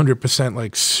like 100%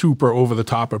 like super over the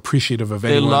top appreciative of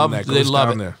anyone that goes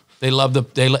down there. They love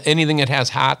anything that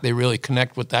has heart. They really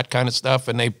connect with that kind of stuff.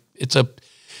 And I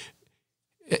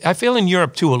feel in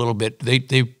Europe too a little bit.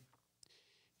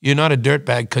 You're not a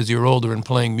dirtbag because you're older and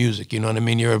playing music. You know what I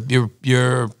mean?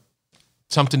 You're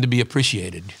something to be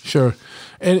appreciated. Sure.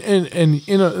 And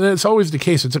you know, that's always the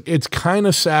case. It's kind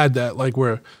of sad that like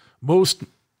where most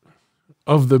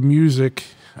of the music,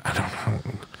 I don't know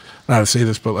how to say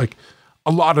this, but like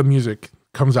a lot of music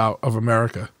comes out of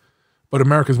America, but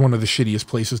America is one of the shittiest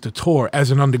places to tour as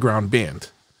an underground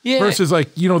band. Yeah. Versus like,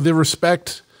 you know, the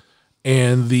respect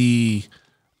and the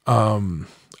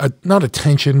not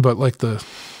attention, but like the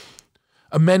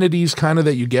amenities kind of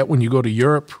that you get when you go to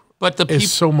Europe. But it's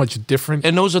so much different.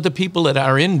 And those are the people that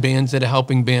are in bands that are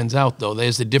helping bands out, though.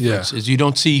 There's the difference. Is you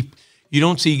don't see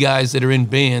guys that are in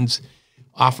bands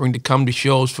offering to come to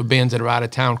shows for bands that are out of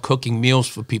town, cooking meals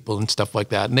for people and stuff like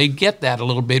that. And they get that a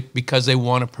little bit because they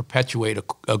want to perpetuate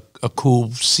a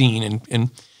cool scene.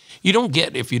 And you don't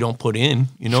get if you don't put in,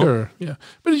 you know? Sure, yeah.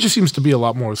 But it just seems to be a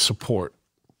lot more support.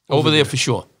 Over there for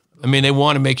sure. I mean, they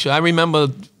want to make sure. I remember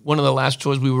one of the last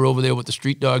tours we were over there with the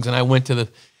Street Dogs, and I went to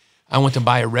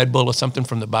buy a Red Bull or something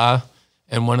from the bar,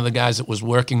 and one of the guys that was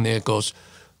working there goes,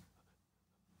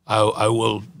 I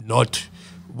will not,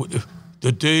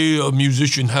 the day a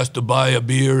musician has to buy a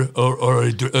beer or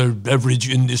a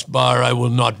beverage in this bar, I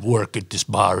will not work at this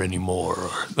bar anymore.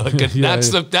 Like,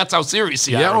 that's how serious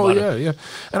he is about it. Yeah.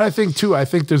 And I think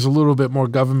there's a little bit more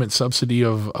government subsidy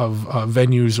of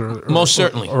venues or most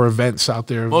certainly or events out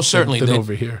there. Most certainly than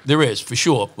over here. There is, for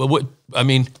sure. But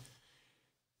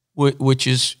which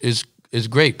is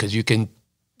great because you can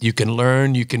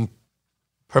learn, you can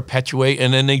perpetuate,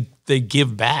 and then they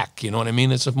give back. You know what I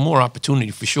mean? It's a more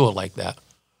opportunity for sure like that.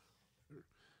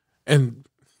 And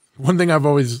one thing I've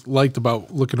always liked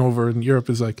about looking over in Europe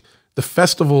is like the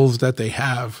festivals that they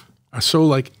have are so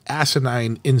like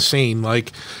asinine, insane.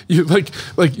 Like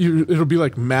it'll be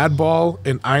like Madball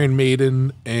and Iron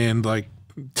Maiden and like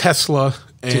Tesla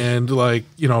and like,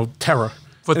 you know, Terror.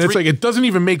 And it's like, it doesn't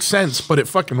even make sense, but it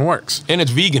fucking works. And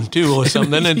it's vegan too, or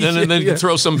something. Then you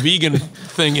throw some vegan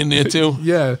thing in there too.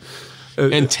 Yeah.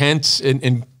 And tents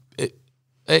and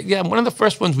one of the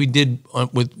first ones we did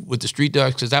with the Street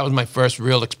Dogs, because that was my first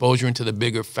real exposure into the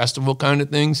bigger festival kind of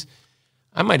things.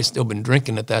 I might have still been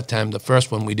drinking at that time, the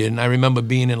first one we did. And I remember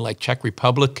being in like Czech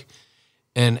Republic,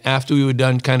 and after we were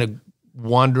done kind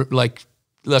of like,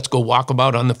 let's go walk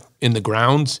about in the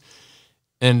grounds,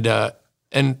 and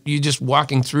you're just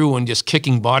walking through and just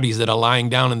kicking bodies that are lying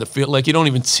down in the field. Like, you don't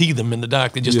even see them in the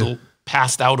dark. They're just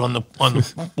passed out on the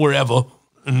wherever.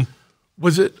 And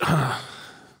was it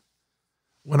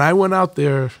when I went out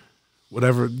there,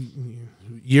 whatever,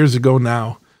 years ago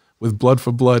now, with Blood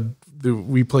for Blood,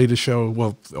 we played a show.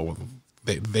 Well,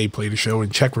 they played a show in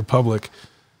Czech Republic,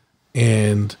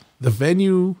 and the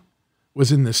venue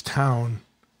was in this town,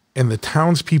 and the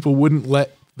townspeople wouldn't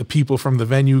let the people from the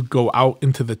venue go out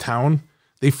into the town.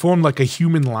 They formed like a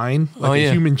human line, like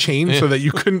a human chain, so that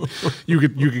you could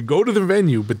go to the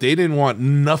venue, but they didn't want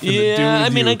nothing to do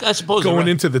with I suppose going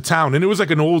into the town. And it was like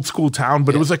an old school town,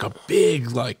 but it was like a big,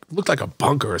 like, looked like a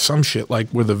bunker or some shit, like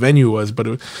where the venue was.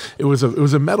 But it was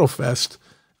a metal fest,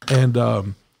 and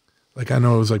Like I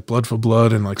know it was like Blood for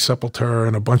Blood and like Sepultura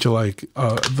and a bunch of like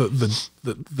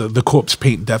the corpse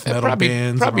paint death metal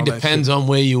bands. Probably depends on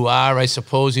where you are, I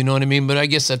suppose. You know what I mean? But I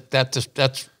guess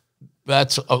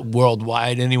that's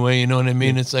worldwide anyway. You know what I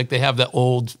mean? It's like they have that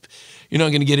old. You're not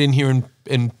going to get in here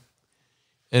and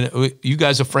you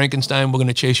guys are Frankenstein. We're going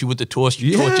to chase you with the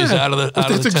torches out of the town.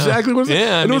 That's exactly what it was.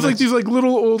 Yeah, and it was like these like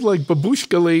little old like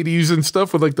babushka ladies and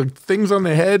stuff with like the things on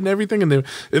their head and everything. And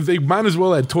they might as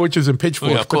well had torches and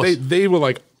pitchforks, but they were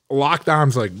like locked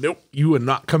arms. Like, nope, you are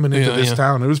not coming into this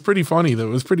town. It was pretty funny though.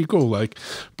 It was pretty cool. Like,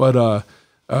 but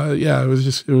yeah, it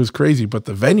was crazy. But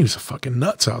the venues are fucking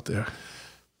nuts out there.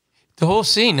 The whole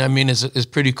scene, I mean, is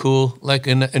pretty cool. Like,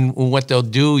 and what they'll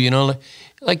do, you know,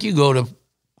 like you go to.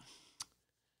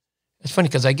 It's funny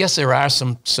because I guess there are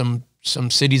some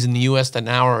cities in the U.S. that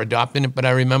now are adopting it, but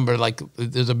I remember like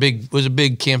there was a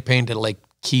big campaign to like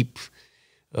keep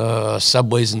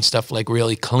subways and stuff like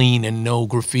really clean and no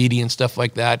graffiti and stuff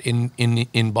like that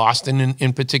in Boston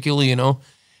in particular, you know.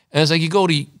 And it's like you go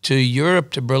to Europe,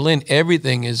 to Berlin,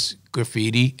 everything is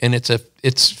graffiti, and it's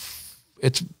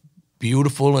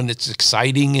beautiful and it's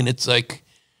exciting, and it's like,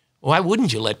 why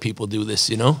wouldn't you let people do this,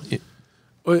 you know?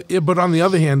 Yeah, but on the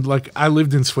other hand, like I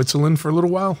lived in Switzerland for a little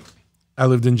while. I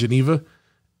lived in Geneva,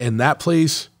 and that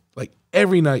place, like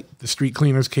every night, the street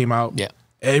cleaners came out. Yeah,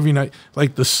 every night.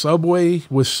 Like the subway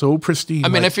was so pristine. I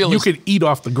mean, like, I feel you could eat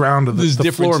off the ground of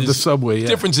the floor of the subway. Yeah.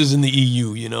 Differences in the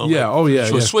EU, you know. Yeah. Like,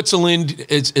 so Switzerland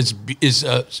is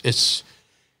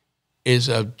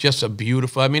just a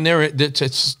beautiful. I mean,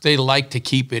 they like to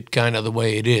keep it kind of the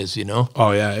way it is, you know. Oh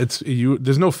yeah,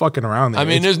 there's no fucking around there. I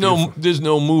mean, there's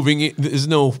no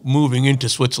moving into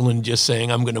Switzerland just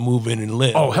saying I'm going to move in and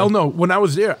live. Oh hell no! When I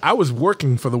was there, I was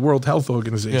working for the World Health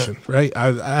Organization, right?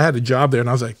 I had a job there, and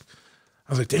I was like,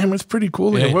 damn, it's pretty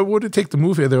cool. Yeah. What would it take to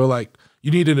move here? They were like, you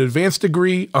need an advanced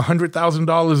degree,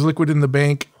 $100,000 liquid in the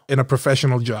bank, and a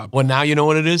professional job. Well, now you know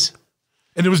what it is,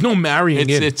 and there was no marrying.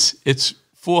 It's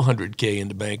 $400K in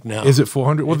the bank now. Is it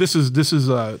 400? Well, this is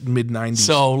mid 90s.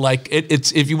 So like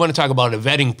it's if you want to talk about a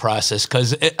vetting process,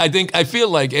 because I feel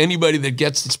like anybody that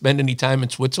gets to spend any time in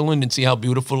Switzerland and see how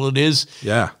beautiful it is,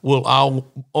 will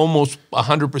almost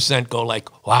 100% go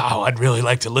like, wow, I'd really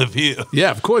like to live here. Yeah,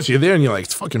 of course you're there and you're like,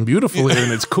 it's fucking beautiful here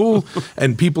and it's cool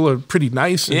and people are pretty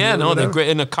nice. And they're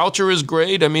great and the culture is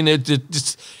great. I mean,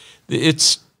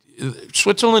 it's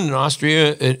Switzerland and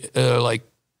Austria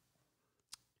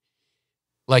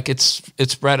like it's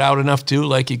spread out enough too.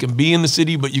 Like you can be in the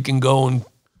city, but you can go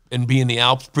and be in the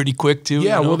Alps pretty quick too.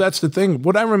 Yeah, you know? Well, that's the thing.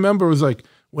 What I remember was like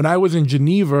when I was in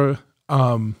Geneva,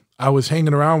 I was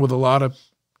hanging around with a lot of the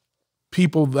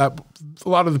people that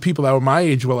were my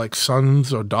age were like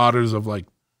sons or daughters of like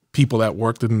people that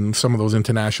worked in some of those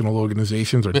international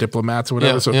organizations or diplomats or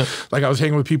whatever. Like I was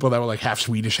hanging with people that were like half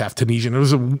Swedish, half Tunisian. It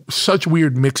was such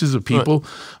weird mixes of people.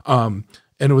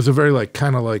 And it was a very like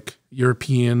kind of like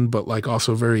European, but like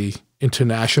also very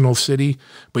international city.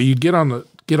 But you'd get on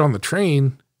the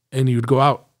train and you'd go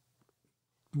out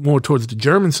more towards the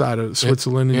German side of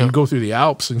Switzerland and you'd go through the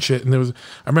Alps and shit. And I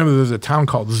remember there was a town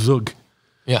called Zug.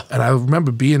 Yeah. And I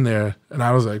remember being there and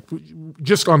I was like,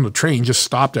 just on the train, just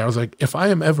stopped there. I was like, if I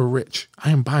am ever rich,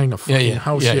 I am buying a fucking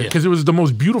house here. Because it was the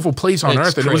most beautiful place on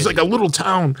earth. And it was like a little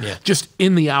town just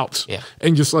in the Alps. Yeah.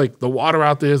 And just like the water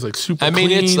out there is like super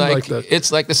clean.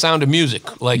 It's like the Sound of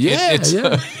Music. Like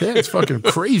it's fucking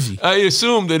crazy. I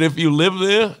assume that if you live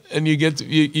there and you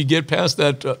get past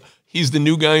that, he's the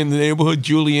new guy in the neighborhood,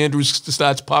 Julie Andrews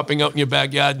starts popping out in your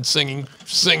backyard and singing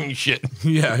shit.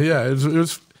 Yeah.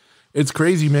 It's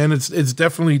crazy, man. It's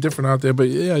definitely different out there. But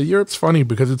yeah, Europe's funny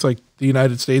because it's like the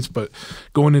United States, but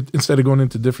instead of going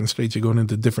into different states, you're going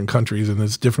into different countries and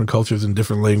there's different cultures and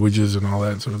different languages and all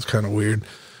that. So it's kind of weird.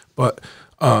 But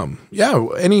so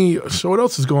what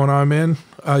else is going on, man?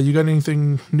 You got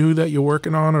anything new that you're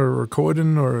working on or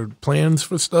recording or plans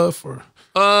for stuff or?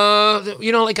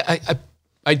 Like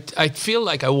I feel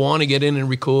like I want to get in and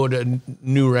record a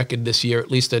new record this year,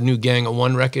 at least a new Gang of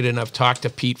One record. And I've talked to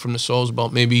Pete from the Souls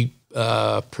about maybe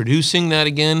producing that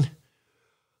again.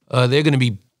 They're going to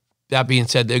be, that being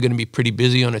said, they're going to be pretty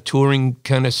busy on a touring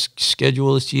kind of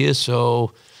schedule this year.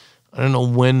 So I don't know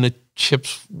when the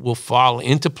chips will fall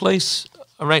into place.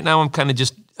 Right now I'm kind of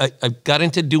just, I got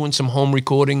into doing some home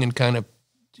recording and kind of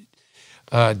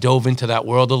dove into that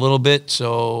world a little bit.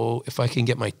 So if I can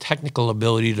get my technical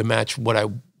ability to match what I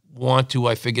want to,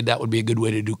 I figured that would be a good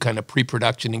way to do kind of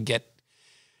pre-production and get,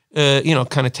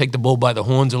 kind of take the bull by the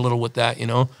horns a little with that,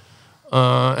 and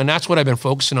that's what I've been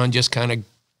focusing on, just kind of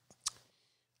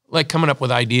like coming up with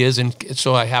ideas. And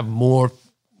so I have more.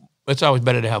 It's always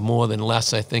better to have more than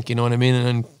less, I think, you know what I mean?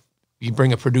 And you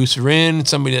bring a producer in,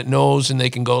 somebody that knows, and they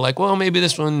can go like, well, maybe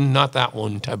this one, not that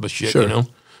one type of shit, Sure. you know?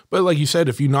 But like you said,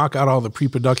 if you knock out all the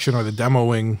pre-production or the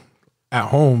demoing at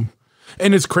home,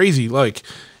 and it's crazy, like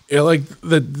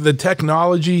the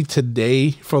technology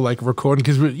today for like recording,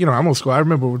 because you know I'm old school. I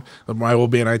remember when my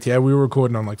old band ITI, we were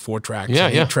recording on like 4 tracks,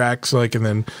 8 tracks, like, and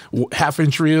then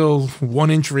half-inch reel,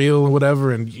 1-inch reel, or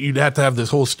whatever, and you'd have to have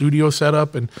this whole studio set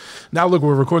up. And now look,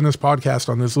 we're recording this podcast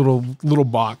on this little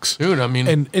box, dude. I mean,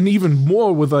 and even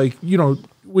more with like, you know,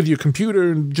 with your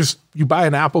computer, and just you buy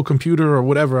an Apple computer or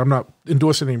whatever. I'm not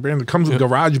endorsing any brand. It comes with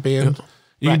GarageBand.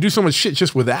 You can do so much shit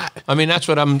just with that. I mean, that's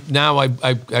what I'm now.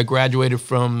 I graduated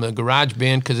from the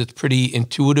GarageBand because it's pretty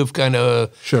intuitive, kind of.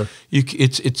 Sure.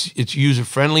 It's user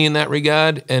friendly in that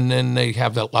regard, and then they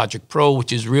have that Logic Pro,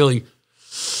 which is really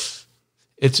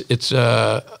it's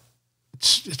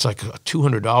like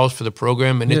 $200 for the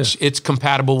program, and it's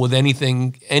compatible with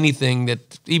anything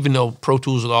that, even though Pro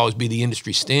Tools will always be the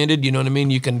industry standard, you know what I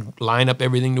mean? You can line up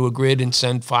everything to a grid and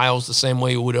send files the same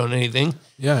way you would on anything.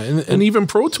 Yeah, and even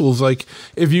Pro Tools, like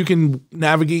if you can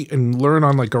navigate and learn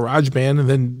on like GarageBand, and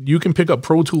then you can pick up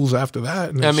Pro Tools after that.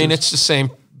 And I mean, it's the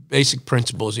same basic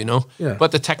principles, you know? Yeah.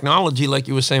 But the technology, like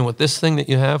you were saying with this thing that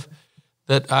you have,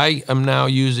 that I am now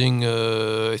using,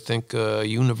 I think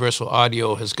Universal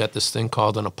Audio has got this thing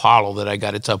called an Apollo that I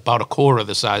got. It's about a quarter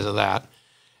the size of that.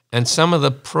 And some of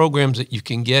the programs that you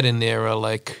can get in there are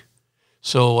like,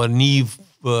 so a Neve,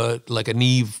 like a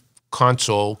Neve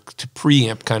console to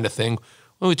preamp kind of thing.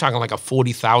 We're talking like a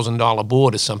 $40,000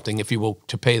 board or something if you were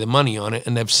to pay the money on it.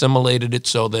 And they've simulated it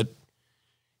so that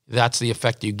that's the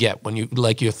effect you get when you,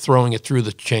 like, you're throwing it through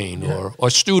the chain, or an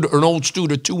old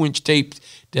Studer 2-inch tape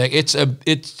deck. It's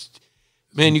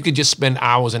man, you could just spend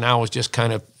hours and hours just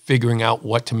kind of figuring out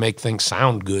what to make things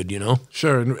sound good, you know?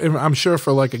 Sure, and I'm sure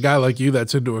for like a guy like you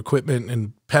that's into equipment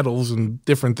and pedals and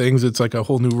different things, it's like a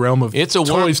whole new realm of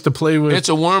toys to play with. It's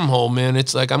a wormhole, man.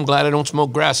 It's like, I'm glad I don't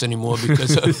smoke grass anymore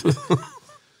because of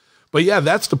But yeah,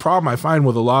 that's the problem I find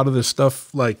with a lot of this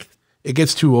stuff. Like, it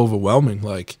gets too overwhelming.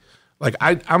 Like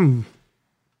I'm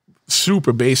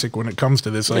super basic when it comes to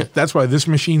this. Like, that's why this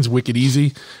machine's wicked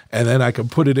easy, and then I can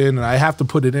put it in, and I have to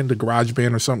put it into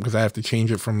GarageBand or something because I have to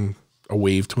change it from a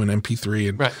WAV to an MP3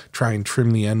 and try and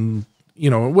trim the end, you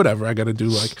know, whatever I got to do.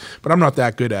 Like, but I'm not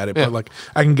that good at it. But like,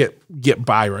 I can get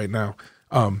by right now.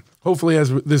 Hopefully, as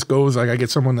this goes, like I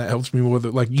get someone that helps me with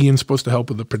it. Like Ian's supposed to help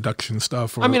with the production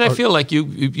stuff. I mean, I feel like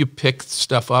you pick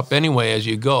stuff up anyway as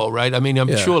you go, right? I mean,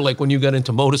 I'm sure like when you got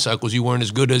into motorcycles, you weren't as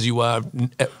good as you are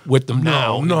with them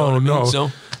now. No.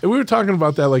 So and we were talking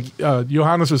about that. Like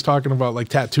Johannes was talking about like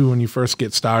tattoo when you first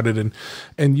get started,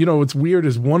 and you know what's weird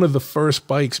is one of the first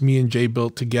bikes me and Jay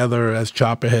built together as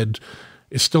Chopperhead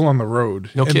is still on the road.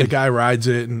 No kidding. The guy rides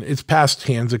it, and it's passed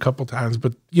hands a couple times.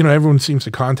 But, you know, everyone seems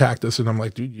to contact us, and I'm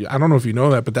like, dude, I don't know if you know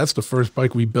that, but that's the first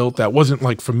bike we built that wasn't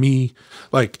like for me.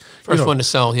 Like, first one to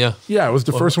sell, yeah. Yeah, it was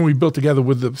the first one we built together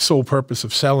with the sole purpose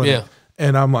of selling it.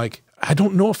 And I'm like, I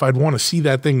don't know if I'd want to see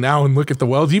that thing now and look at the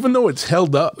welds, even though it's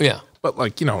held up. Yeah. But,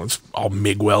 like, you know, it's all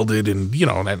MIG welded, and, you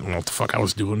know, I don't know what the fuck I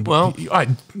was doing. But I,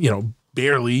 you know,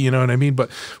 barely, you know what I mean? But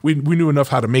we knew enough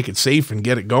how to make it safe and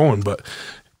get it going. But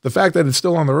the fact that it's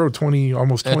still on the road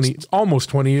almost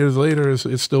 20 years later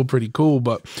is still pretty cool.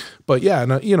 But yeah,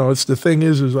 and, you know, it's the thing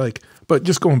is like, but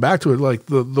just going back to it, like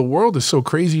the world is so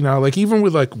crazy now. Like even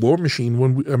with like War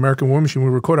Machine, American War Machine,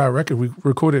 we record our record, we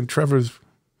record in Trevor's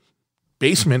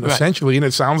basement essentially, and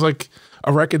it sounds like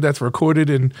a record that's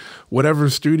recorded in whatever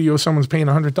studio someone's paying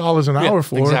 $100 an hour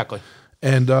for. Exactly.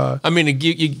 And I mean,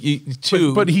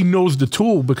 but he knows the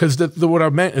tool, because what I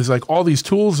meant is like all these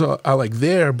tools are like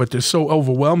there, but they're so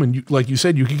overwhelming. Like you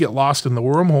said, you could get lost in the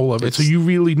wormhole of it. So you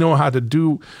really know how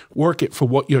to work it for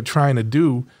what you're trying to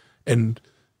do, and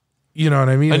you know what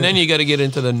I mean. And then you got to get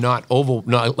into the not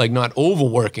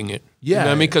overworking it. Yeah, you know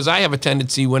what I mean, because I have a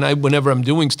tendency whenever I'm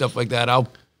doing stuff like that,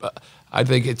 I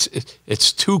think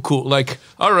it's too cool. Like,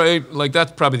 all right, like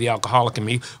that's probably the alcoholic in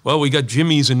me. Well, we got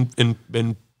Jimmy's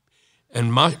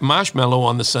and marshmallow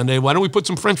on the Sunday. Why don't we put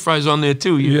some French fries on there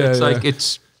too? You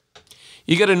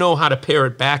got to know how to pare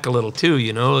it back a little too.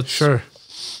 You know, sure.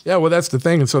 Yeah, well, that's the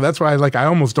thing, and so that's why I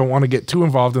almost don't want to get too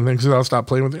involved in things, because I'll stop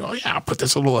playing with it. Oh yeah, I'll put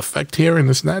this little effect here and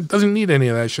this and that. It doesn't need any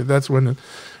of that shit. That's when,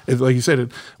 like you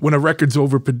said, when a record's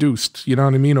overproduced. You know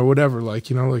what I mean, or whatever. Like,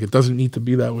 you know, like it doesn't need to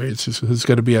be that way. It's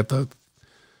got to be at the.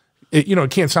 You know,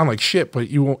 it can't sound like shit, but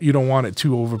you don't want it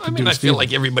too overproduced. I mean, I feel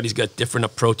like everybody's got different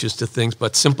approaches to things,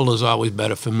 but simple is always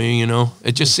better for me, you know?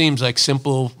 It just seems like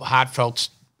simple, heartfelt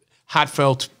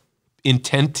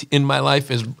intent in my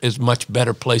life is much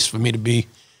better place for me to be.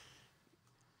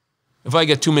 if I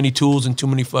get too many tools and too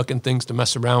many fucking things to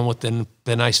mess around with, then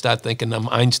I start thinking I'm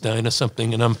Einstein or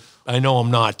something, and I know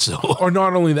I'm not. So, or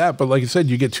not only that, but like I said,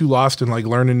 you get too lost in like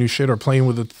learning new shit or playing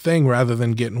with a thing rather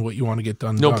than getting what you want to get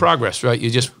done. No progress, right? You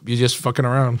just fucking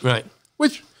around, right?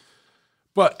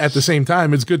 But at the same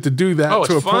time, it's good to do that. Oh,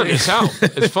 it's fun as hell.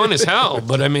 It's fun as hell.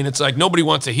 But I mean, it's like nobody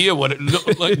wants to hear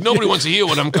nobody wants to hear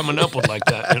what I'm coming up with like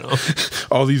that. You know,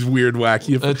 all these weird,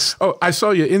 wacky. Oh, I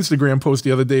saw your Instagram post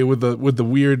the other day with the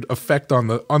weird effect on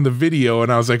the video,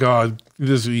 and I was like, oh,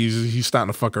 he's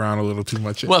starting to fuck around a little too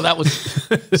much. Well, that was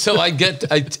so.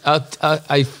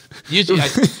 I usually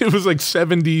it was like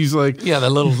 70s, like the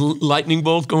little lightning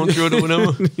bolt going through it or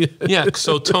whatever. Yeah.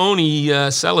 So Tony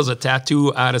Seller's a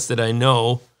tattoo artist that I know.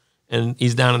 And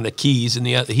he's down in the Keys, and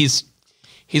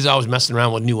he's always messing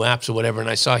around with new apps or whatever. And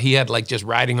I saw he had like just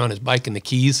riding on his bike in the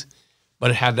Keys, but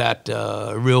it had that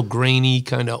real grainy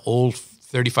kind of old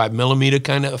 35 millimeter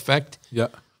kind of effect. Yeah.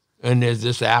 And there's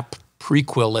this app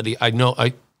Prequel that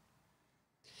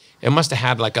it must have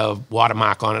had like a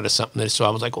watermark on it or something. So I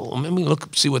was like, well, let me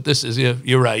see what this is. Yeah,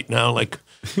 you're right. Now, like,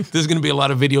 there's going to be a lot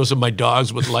of videos of my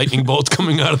dogs with lightning bolts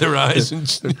coming out of their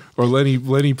eyes, or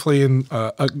Lenny playing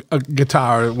a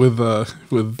guitar with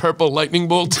purple lightning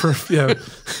bolts. Yeah,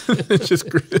 it's just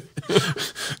great.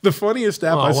 The funniest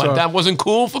app I saw. That wasn't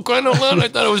cool for crying out loud. I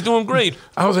thought I was doing great.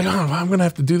 I was like, oh, I'm going to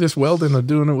have to do this welding or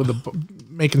doing it with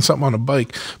making something on a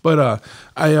bike. But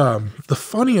the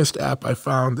funniest app I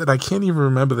found, and I can't even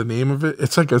remember the name of it.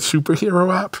 It's like a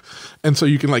superhero app, and so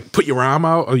you can like put your arm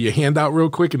out or your hand out real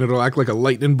quick, and it'll act like a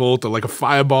lightning bolt or like a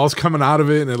fireball's coming out of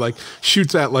it, and it like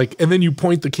shoots at and then you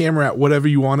point the camera at whatever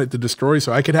you want it to destroy.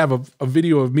 So I could have a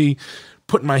video of me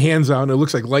putting my hands out, and it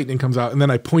looks like lightning comes out, and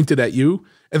then I point it at you.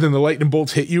 And then the lightning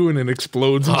bolts hit you and it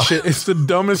explodes and shit. It's the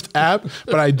dumbest app,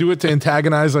 but I do it to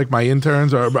antagonize like my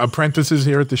interns or apprentices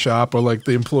here at the shop or like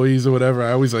the employees or whatever.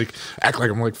 I always like act like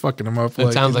I'm like fucking them up.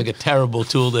 It sounds like a terrible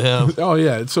tool to have. Oh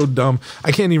yeah, it's so dumb.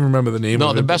 I can't even remember the name of it.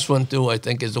 No, the best one too, I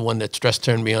think, is the one that Stress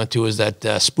turned me on to is that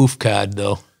spoof card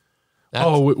though.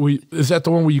 Is that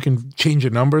the one where you can change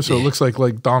your number so it looks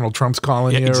like Donald Trump's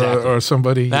calling you exactly. or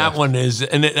somebody? That one is,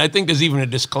 and I think there's even a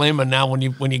disclaimer now when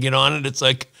you get on it. It's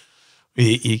like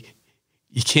you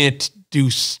can't do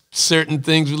certain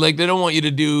things. Like they don't want you to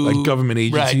do like government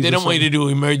agencies. Right. They don't want you to do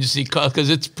emergency calls because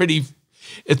it's pretty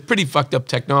fucked up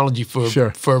technology for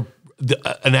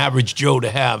an average Joe to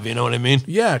have. You know what I mean?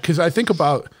 Yeah, because I think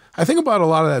about a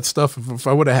lot of that stuff if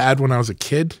I would have had when I was a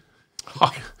kid.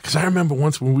 Because I remember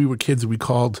once when we were kids, we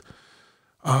called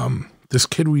this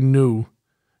kid we knew.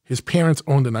 His parents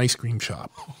owned an ice cream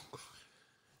shop,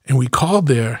 and we called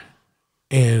there.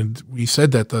 And we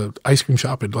said that the ice cream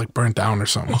shop had like burnt down or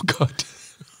something. Oh God!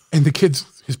 And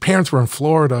his parents were in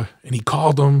Florida, and he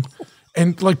called them.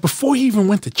 And like before he even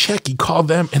went to check, he called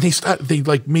them, and they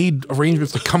like made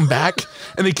arrangements to come back,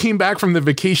 and they came back from the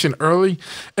vacation early,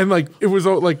 and like it was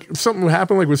like something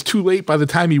happened, like it was too late by the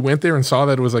time he went there and saw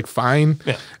that it was like fine,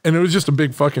 and it was just a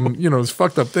big fucking it was a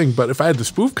fucked up thing. But if I had the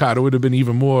spoof card, it would have been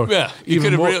even more,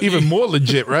 even more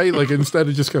legit, right? Like instead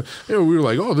of just we were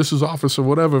like, oh, this is Officer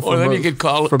whatever. Or then you could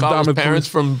call his parents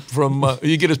from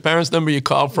you get his parents' number, you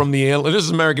call from the airline. This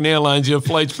is American Airlines. Your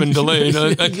flight's been delayed.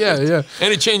 Yeah,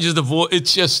 and it changes the voice.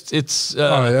 It's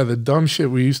the dumb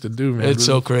shit we used to do, man. It's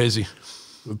so crazy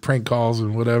with prank calls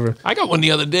and whatever. I got one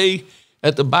the other day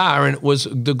at the bar, and it was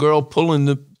the girl pulling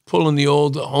the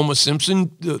old Homer Simpson,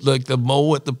 like the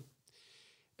mow at the,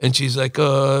 and she's like,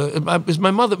 "Is my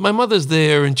mother? My mother's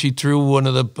there," and she threw one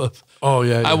of the,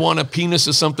 I want a penis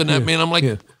or something at me, and I'm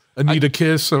like, I need a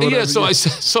kiss or whatever. Yeah,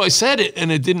 so I said it,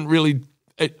 and it didn't really,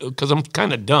 because I'm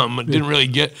kind of dumb, it didn't really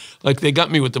get like they got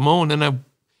me with the mow, and then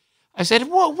I said,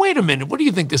 well, wait a minute. What do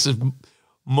you think this is,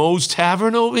 Moe's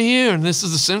Tavern over here? And this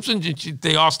is the Simpsons? And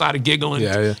they all started giggling.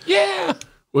 Yeah.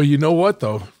 Well, you know what,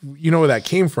 though? You know where that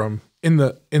came from? In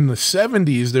the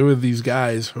 70s, there were these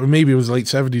guys, or maybe it was late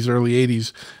 70s, early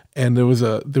 80s, and there was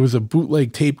a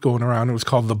bootleg tape going around. It was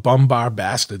called the Bum Bar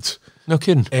Bastards. No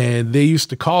kidding. And they used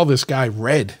to call this guy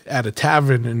Red at a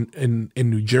tavern in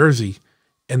New Jersey.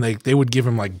 And like they would give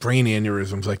him like brain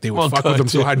aneurysms, like they would fuck with him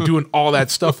so hard, doing all that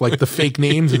stuff, like the fake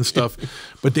names and stuff.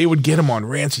 But they would get him on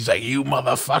rants. He's like, "You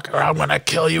motherfucker, I'm gonna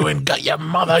kill you and gut your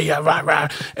mother, you rah rah."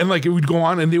 And like it would go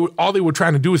on, and all they were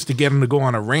trying to do is to get him to go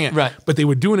on a rant. Right. But they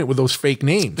were doing it with those fake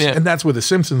names, and that's where the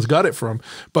Simpsons got it from.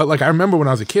 But like I remember when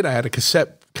I was a kid, I had a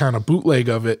cassette kind of bootleg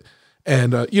of it.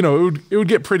 And it would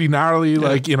get pretty gnarly,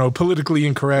 like politically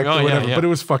incorrect or whatever. But it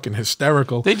was fucking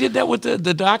hysterical. They did that with the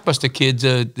Darkbuster kids.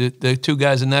 The two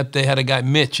guys in that, they had a guy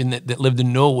Mitch that lived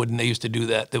in Norwood, and they used to do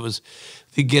that.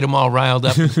 to get them all riled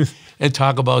up and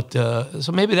talk about.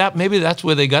 So maybe that's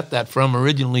where they got that from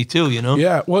originally too. You know?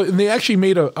 Yeah. Well, and they actually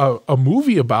made a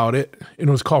movie about it, and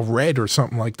it was called Red or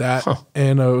something like that. Huh.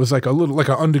 And it was like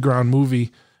an underground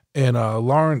movie, and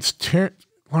Lawrence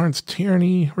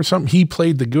Tierney or something. He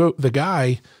played the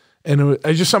guy, and it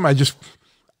was just something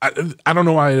I don't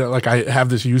know why I have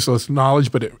this useless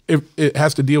knowledge, but it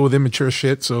has to deal with immature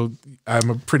shit. So I'm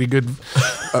a pretty good,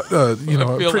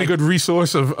 good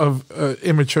resource of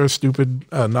immature, stupid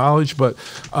knowledge. But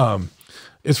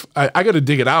I got to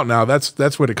dig it out now.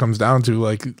 That's what it comes down to.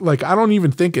 Like I don't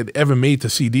even think it ever made to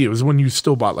CD. It was when you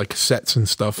still bought like cassettes and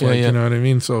stuff. You know what I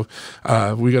mean. So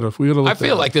we gotta look. I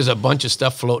feel like there's a bunch of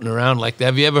stuff floating around like that.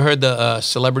 Have you ever heard the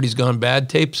Celebrities Gone Bad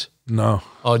tapes? No.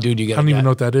 Oh, dude, I don't even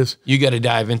know what that is. You got to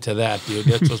dive into that, dude.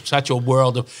 That's such a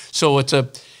world of. So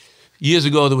years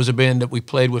ago there was a band that we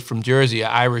played with from Jersey,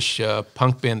 an Irish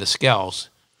punk band, the Skells,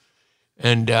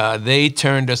 and they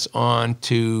turned us on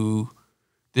to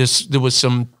this. There was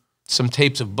some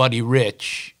tapes of Buddy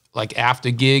Rich, like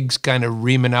after gigs, kind of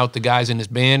reaming out the guys in his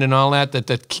band and all that. That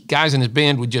the guys in his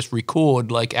band would just record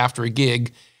like after a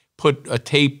gig, put a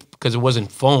tape because it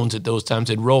wasn't phones at those times.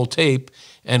 They'd roll tape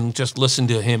and just listen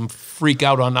to him freak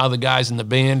out on other guys in the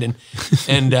band,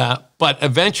 and but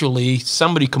eventually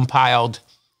somebody compiled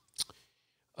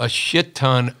a shit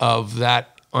ton of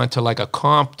that onto like a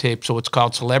comp tape, so it's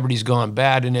called Celebrities Gone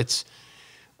Bad, and it's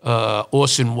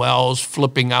Orson Welles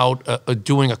flipping out,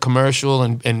 doing a commercial,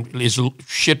 and is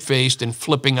shit-faced and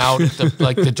flipping out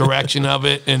at the direction of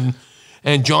it, and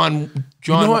John.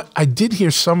 You know what? I did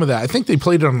hear some of that. I think they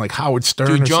played it on like Howard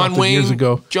Stern or something years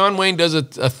ago. John Wayne does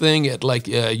a thing at like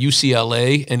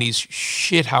UCLA, and he's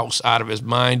shithouse out of his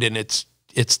mind, and it's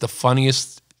the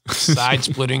funniest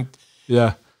side-splitting.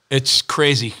 Yeah. It's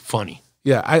crazy funny.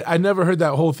 Yeah, I never heard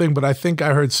that whole thing, but I think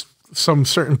I heard some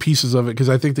certain pieces of it because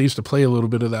I think they used to play a little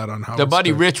bit of that on Howard The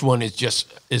Buddy Stern. Rich one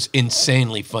is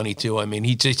insanely funny too. I mean,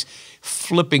 he's just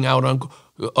flipping out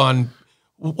on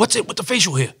what's it with the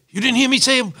facial hair? You didn't hear me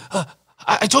say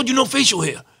I told you no facial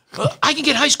hair. I can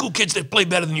get high school kids that play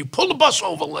better than you. Pull the bus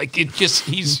over. Like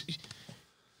he's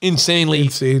insanely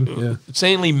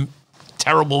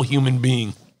terrible human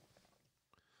being.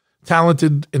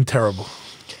 Talented and terrible.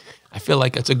 I feel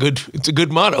like it's a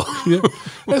good motto. Yeah,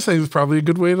 I think it's probably a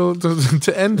good way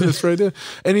to end this right there.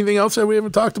 Anything else that we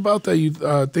haven't talked about that you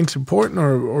think's important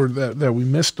or that we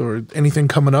missed, or anything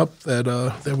coming up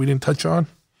that we didn't touch on?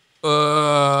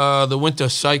 The Winter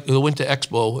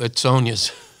Expo at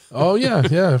Sonia's. Oh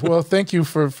yeah. Well, thank you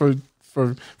for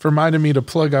reminding me to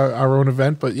plug our own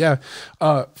event. But yeah,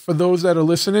 for those that are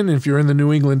listening, if you're in the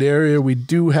New England area, we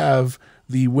do have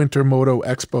the Winter Moto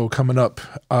Expo coming up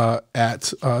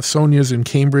at Sonia's in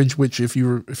Cambridge, which if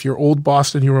you're old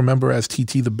Boston, you remember as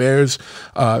TT the Bears.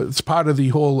 It's part of the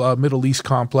whole Middle East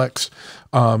complex.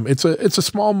 It's a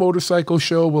small motorcycle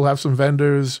show. We'll have some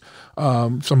vendors,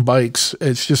 some bikes.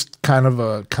 It's just kind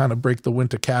of break the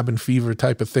winter cabin fever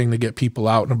type of thing to get people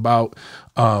out and about.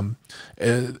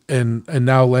 And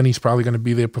now Lenny's probably going to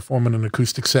be there performing an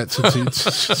acoustic set since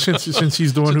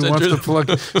he's the one who wants to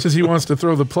plug, since he wants to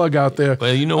throw the plug out there.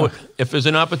 Well, you know what? If there's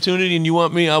an opportunity and you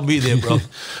want me, I'll be there, bro.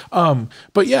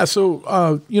 But yeah,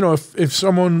 so if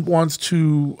someone wants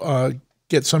to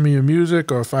get some of your music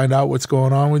or find out what's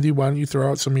going on with you, why don't you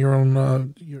throw out some of your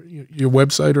own your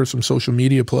website or some social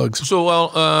media plugs? So,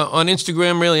 on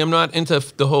Instagram, really, I'm not into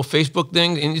the whole Facebook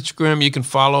thing. In Instagram, you can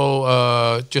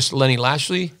follow just Lenny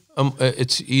Lashley.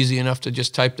 It's easy enough to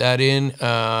just type that in.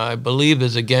 I believe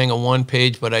there's a Gang of One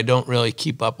page, but I don't really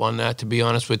keep up on that, to be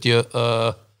honest with you.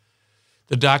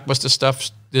 The Darkbuster stuff,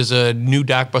 there's a new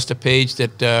Darkbuster page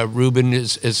that Ruben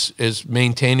is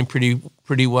maintaining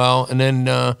pretty well. And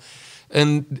then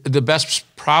and the best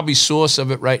probably source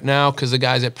of it right now, because the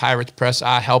guys at Pirates Press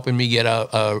are helping me get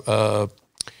a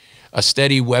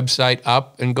steady website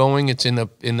up and going. It's in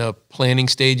the planning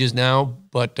stages now,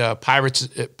 but Pirates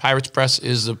Press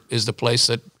is the place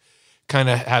that kind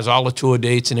of has all the tour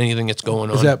dates and anything that's going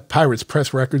on. Is that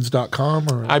piratespressrecords.com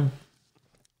or?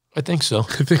 I think so.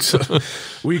 I think so.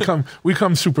 We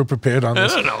come super prepared on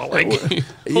this. I don't know.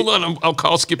 Hold on, I'll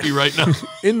call Skippy right now.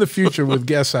 In the future with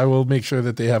guests, I will make sure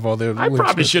that they have all their. I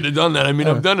probably should have done that. I mean,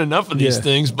 I've done enough of these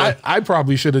things, but I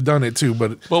probably should have done it too.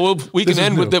 But we can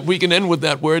end with that. We can end with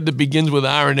that word that begins with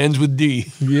R and ends with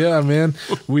D. Yeah, man,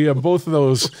 we have both of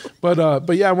those.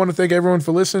 But yeah, I want to thank everyone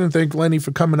for listening. Thank Lenny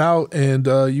for coming out, and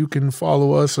you can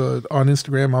follow us on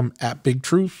Instagram. I'm at Big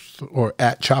Truth or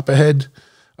at Chop Ahead.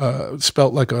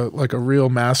 spelt like a real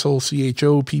Massel,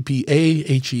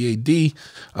 CHOPPAHEAD,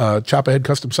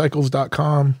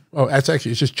 chopperheadcustomcycles.com. Oh,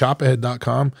 it's just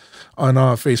chopperhead.com. On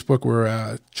Facebook,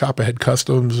 we're Chopperhead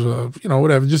Customs,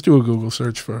 whatever. Just do a Google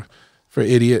search for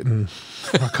idiot and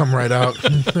I'll come right out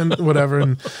and whatever.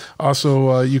 And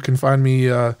also you can find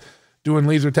me doing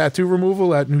laser tattoo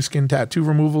removal at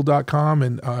newskintattooremoval.com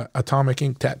and Atomic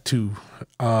Ink Tattoo.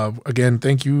 Again,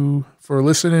 thank you for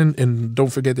listening, and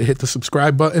don't forget to hit the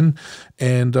subscribe button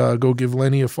and go give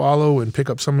Lenny a follow and pick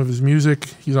up some of his music.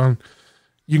 He's on.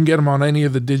 You can get him on any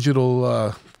of the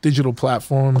digital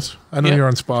platforms. I know you're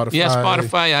on Spotify. Yeah,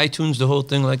 Spotify, iTunes, the whole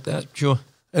thing like that. Sure.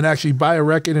 And actually, buy a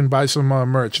record and buy some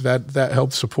merch. That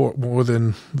helps support more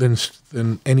than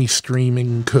any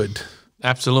streaming could.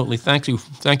 Absolutely. Thank you.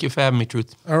 Thank you for having me,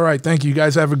 Truth. All right. Thank you. You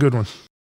guys have a good one.